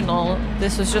the original,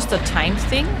 this was just a timed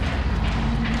thing.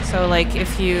 So like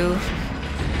if you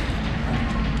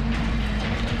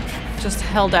just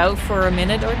held out for a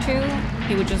minute or two,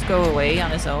 he would just go away on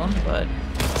his own, but...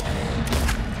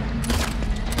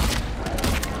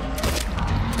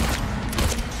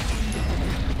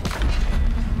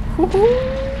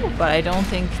 Woohoo! But I don't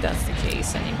think that's the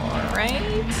case anymore, right?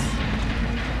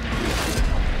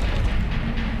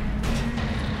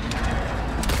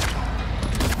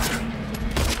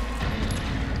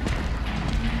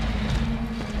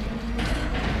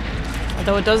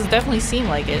 Although it does definitely seem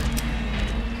like it.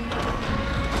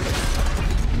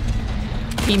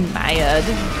 He mad.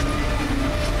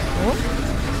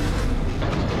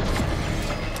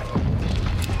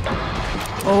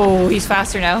 Oh, he's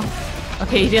faster now.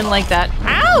 Okay, he didn't like that.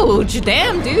 Ouch!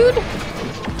 Damn, dude!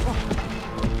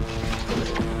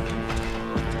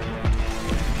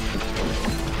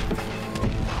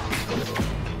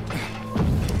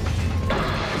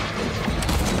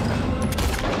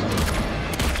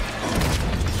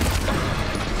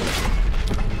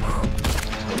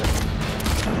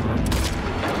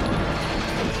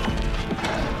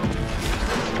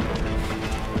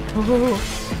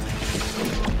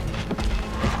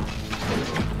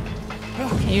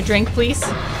 Can you drink, please?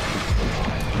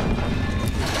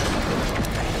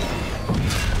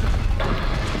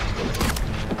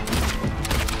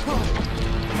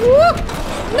 Woo!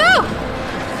 No!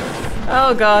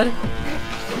 Oh god.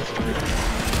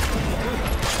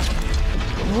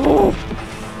 Ooh.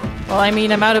 Well, I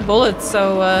mean, I'm out of bullets,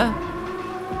 so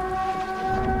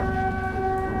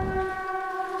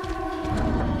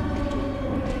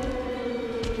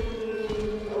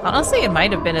Honestly, it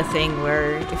might have been a thing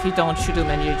where if you don't shoot him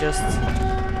and you just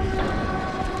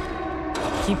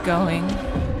keep going.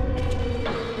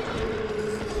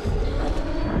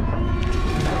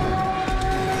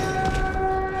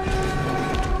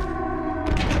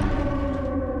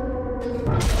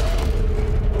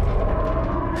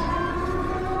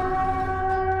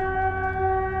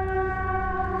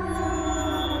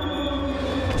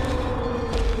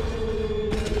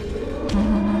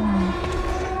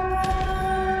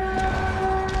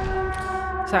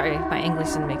 Sorry, my English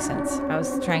didn't make sense. I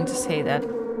was trying to say that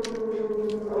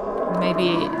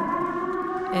maybe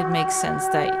it makes sense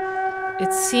that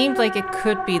it seemed like it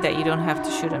could be that you don't have to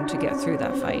shoot him to get through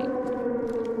that fight.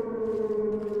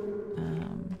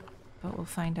 But we'll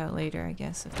find out later, I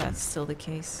guess, if that's still the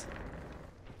case.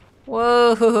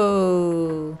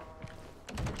 Whoa!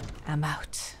 I'm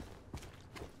out.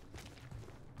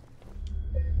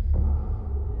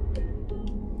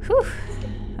 Whew.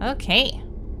 Okay.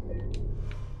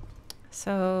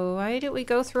 So, why did we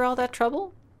go through all that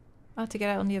trouble? Oh, to get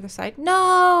out on the other side?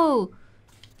 No!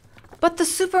 But the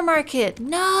supermarket!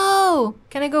 No!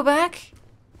 Can I go back?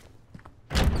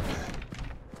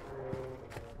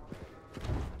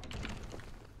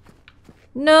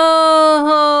 No!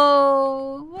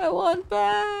 I want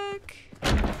back!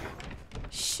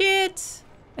 Shit!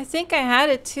 I think I had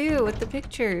it too with the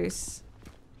pictures.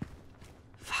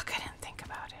 Fuck, I didn't think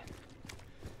about it.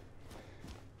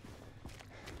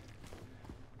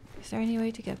 Is there any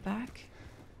way to get back?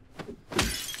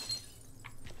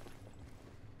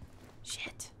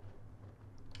 Shit.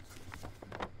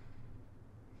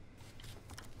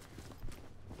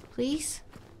 Please?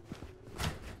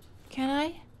 Can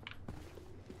I?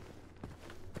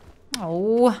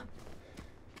 Oh.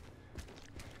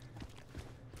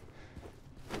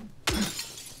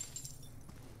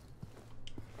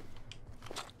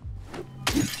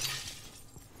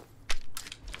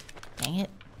 Dang it.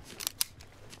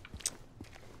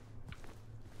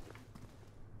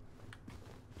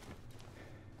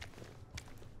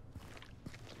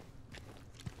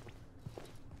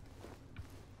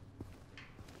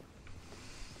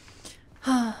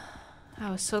 I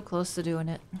was so close to doing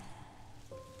it.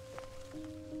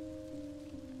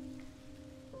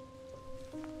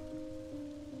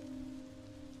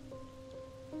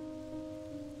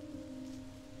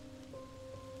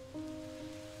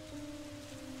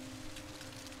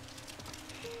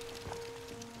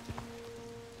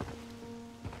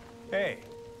 Hey.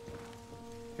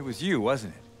 It was you,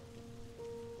 wasn't it?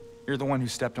 You're the one who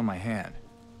stepped on my hand.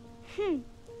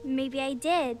 Maybe I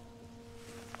did.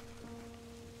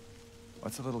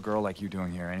 What's a little girl like you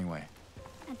doing here anyway?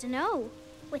 I don't know.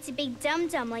 What's a big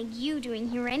dum-dum like you doing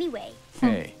here anyway?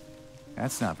 Hey,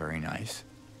 that's not very nice.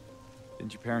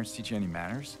 Didn't your parents teach you any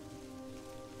manners?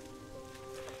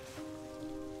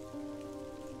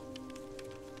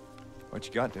 What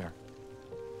you got there?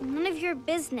 None of your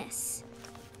business.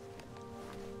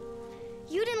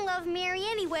 You didn't love Mary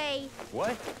anyway.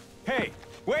 What? Hey,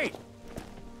 wait!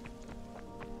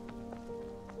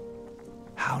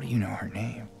 How do you know her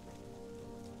name?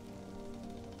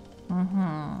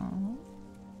 Mm-hmm.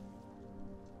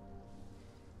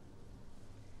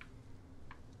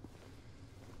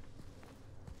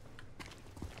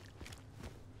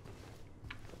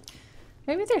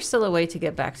 Maybe there's still a way to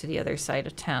get back to the other side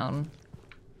of town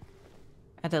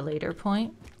at a later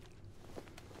point.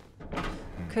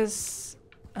 Because,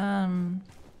 I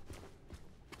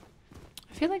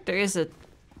feel like there is a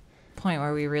point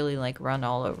where we really, like, run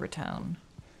all over town.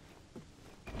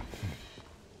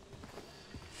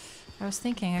 I was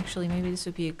thinking, actually, maybe this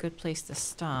would be a good place to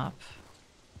stop.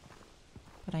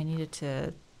 But I needed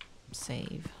to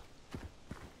save.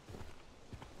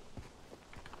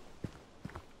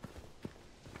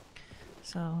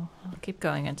 So, I'll keep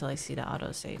going until I see the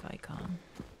autosave icon.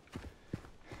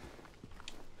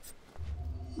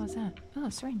 What's that? Oh,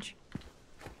 a syringe.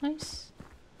 Nice.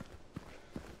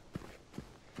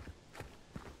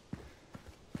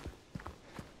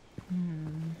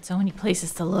 So many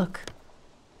places to look.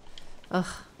 Ugh.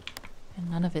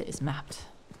 And none of it is mapped.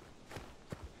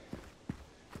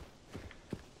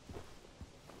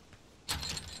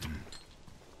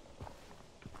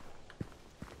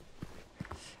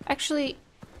 Actually,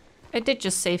 I did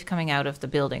just save coming out of the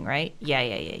building, right?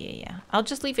 Yeah. I'll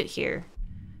just leave it here.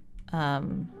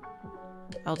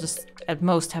 I'll just, at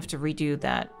most, have to redo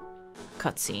that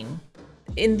cutscene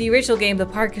in the original game, the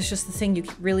park is just the thing you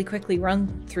really quickly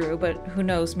run through, but who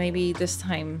knows, maybe this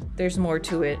time there's more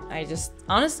to it. I just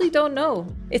honestly don't know.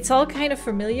 It's all kind of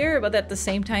familiar, but at the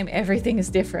same time, everything is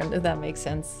different, if that makes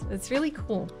sense. It's really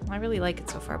cool. I really like it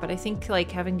so far, but I think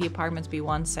like having the apartments be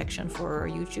one section for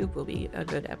YouTube will be a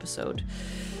good episode.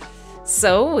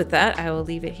 So with that, I will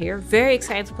leave it here. Very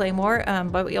excited to play more,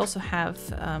 but we also have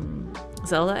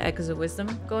Zelda Echoes of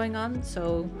Wisdom going on,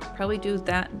 so probably do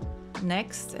that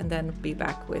next and then be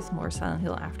back with more Silent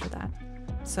Hill after that.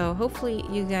 So hopefully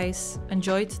you guys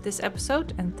enjoyed this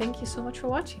episode, and thank you so much for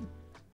watching.